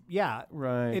 end. He's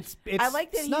Right. It's I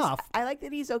like that snuff. I like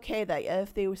that he's okay. That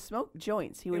if they smoked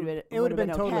joints, he would have. It would have been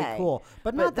totally okay. cool,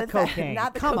 but not the cocaine.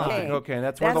 Not the Come on. cocaine. Not the cocaine.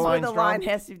 That's where That's the where line's the line drawn?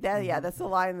 has to. Yeah, that's the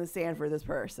line in the sand for this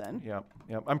person. Yep.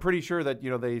 I'm pretty sure that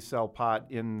they sell pot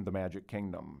in the Magic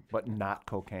Kingdom, but not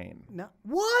cocaine. No,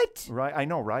 what? Right? I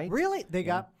know, right? Really? They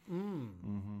got.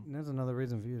 There's another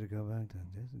reason for you to go back to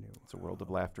Disney. It's a world of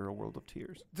laughter, a world of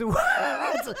tears.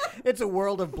 It's a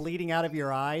world of bleeding out of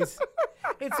your eyes.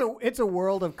 It's a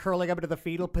world of curling up into the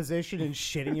fetal position and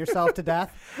shitting yourself to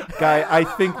death. Guy, I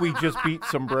think we just beat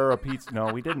Sombrero Pizza. No,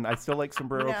 we didn't. I still like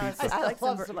Sombrero No, Pizza. I like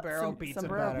love sombrero sombrero pizza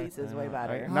Sombrero better. pizza is way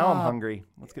better. Now I'm hungry.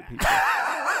 Let's get pizza.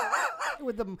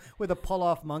 with a pull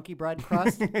off monkey bread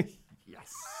crust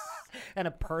Yes. and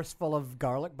a purse full of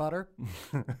garlic butter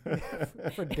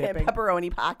for And dipping.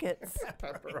 pepperoni pockets.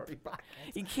 Pepperoni pie.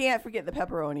 You can't forget the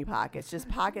pepperoni pockets. Just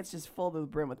pockets just full to the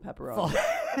brim with pepperoni.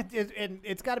 And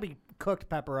it's got to be cooked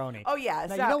pepperoni. Oh yeah, Now,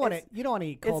 it's you don't want to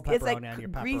eat cold it's pepperoni like on your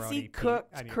pepperoni. greasy Pete,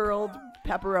 cooked on your- curled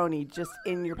pepperoni just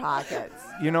in your pockets.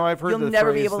 I've heard You'll the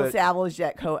never be phrase able to that- salvage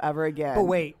that coat ever again. But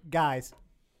wait, guys,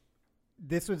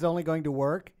 this was only going to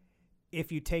work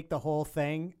if you take the whole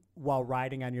thing while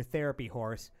riding on your therapy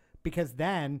horse, because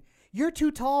then you're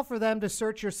too tall for them to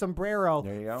search your sombrero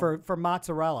There you go. for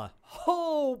mozzarella.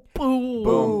 Oh, boom.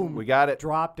 Boom. We got it.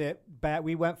 Dropped it.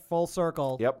 We went full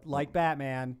circle. Yep. Like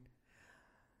Batman.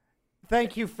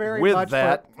 Thank you very With much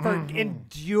that- for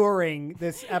enduring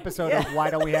this episode of Why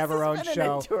Don't We Have Our Own This has Show.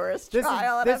 been an endurance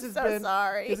trial, and I'm so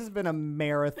sorry. This has been a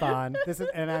marathon.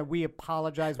 We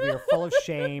apologize. We are full of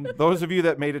shame. Those of you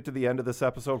that made it to the end of this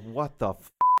episode, what the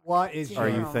What is are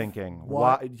your, you thinking?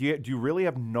 What- Why do you really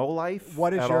have no life?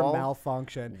 what is at your all?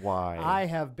 malfunction? Why? I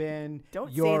have been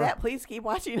Don't your, say that. Please keep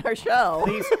watching our show.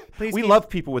 Please we keep, love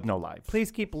people with no lives.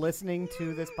 Please keep listening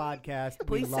to this podcast.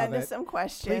 Please we love send it. us some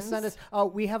questions. Please send us. Oh,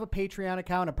 we have a Patreon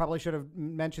account. I probably should have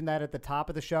mentioned that at the top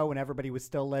of the show when everybody was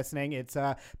still listening. It's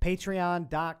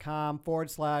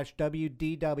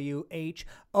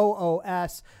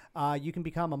patreon.com/WDWHOOS. You can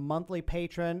become a monthly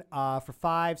patron for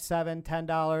 $5, $7, $10,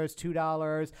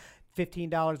 $2.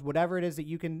 $15, whatever it is that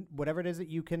you can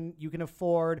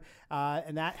afford,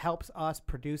 and that helps us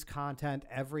produce content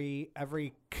every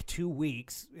 2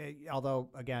 weeks. Although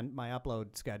again, my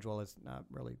upload schedule is not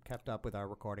really kept up with our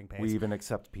recording pace. We even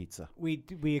accept pizza. We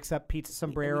accept pizza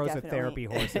sombreros at therapy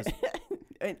horses.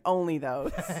 And only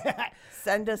those.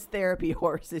 Send us therapy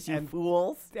horses, you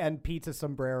fools. And pizza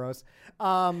sombreros.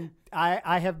 I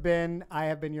have been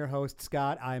your host,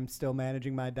 Scott. I'm still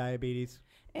managing my diabetes.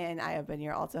 And I have been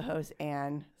your Alta host,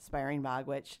 Anne Spiring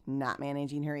Bogwitch, not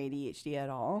managing her ADHD at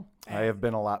all. I have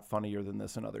been a lot funnier than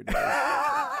this in other days.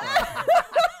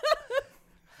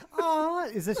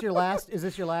 Is this your last? Is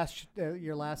this your last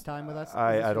time with us?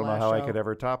 I don't know how I could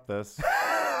ever top this.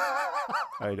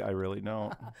 I really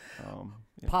don't.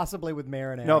 Possibly with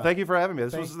marinara. No, thank you for having me.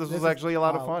 This was actually a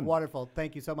lot of fun. Wonderful.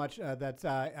 Thank you so much. That's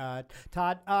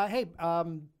Todd. Hey,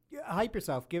 hype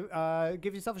yourself. Give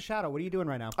yourself a shout out. What are you doing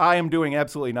right now? I am doing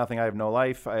absolutely nothing. I have no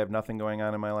life. I have nothing going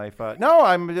on in my life. No,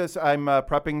 I'm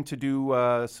prepping to do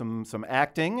some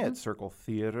acting at Circle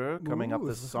Theater coming up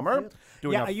this summer.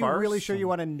 Doing a are you farce. really sure you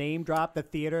want to name drop the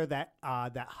theater that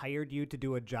hired you to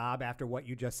do a job after what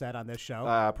you just said on this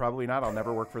show? Probably not. I'll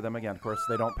never work for them again. Of course,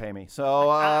 they don't pay me.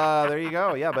 So there you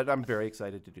go. Yeah, but I'm very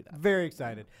excited to do that. Very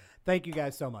excited. Thank you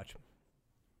guys so much.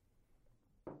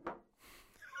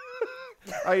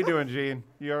 How you doing, Gene?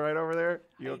 You all right over there?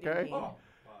 You okay? Thinking.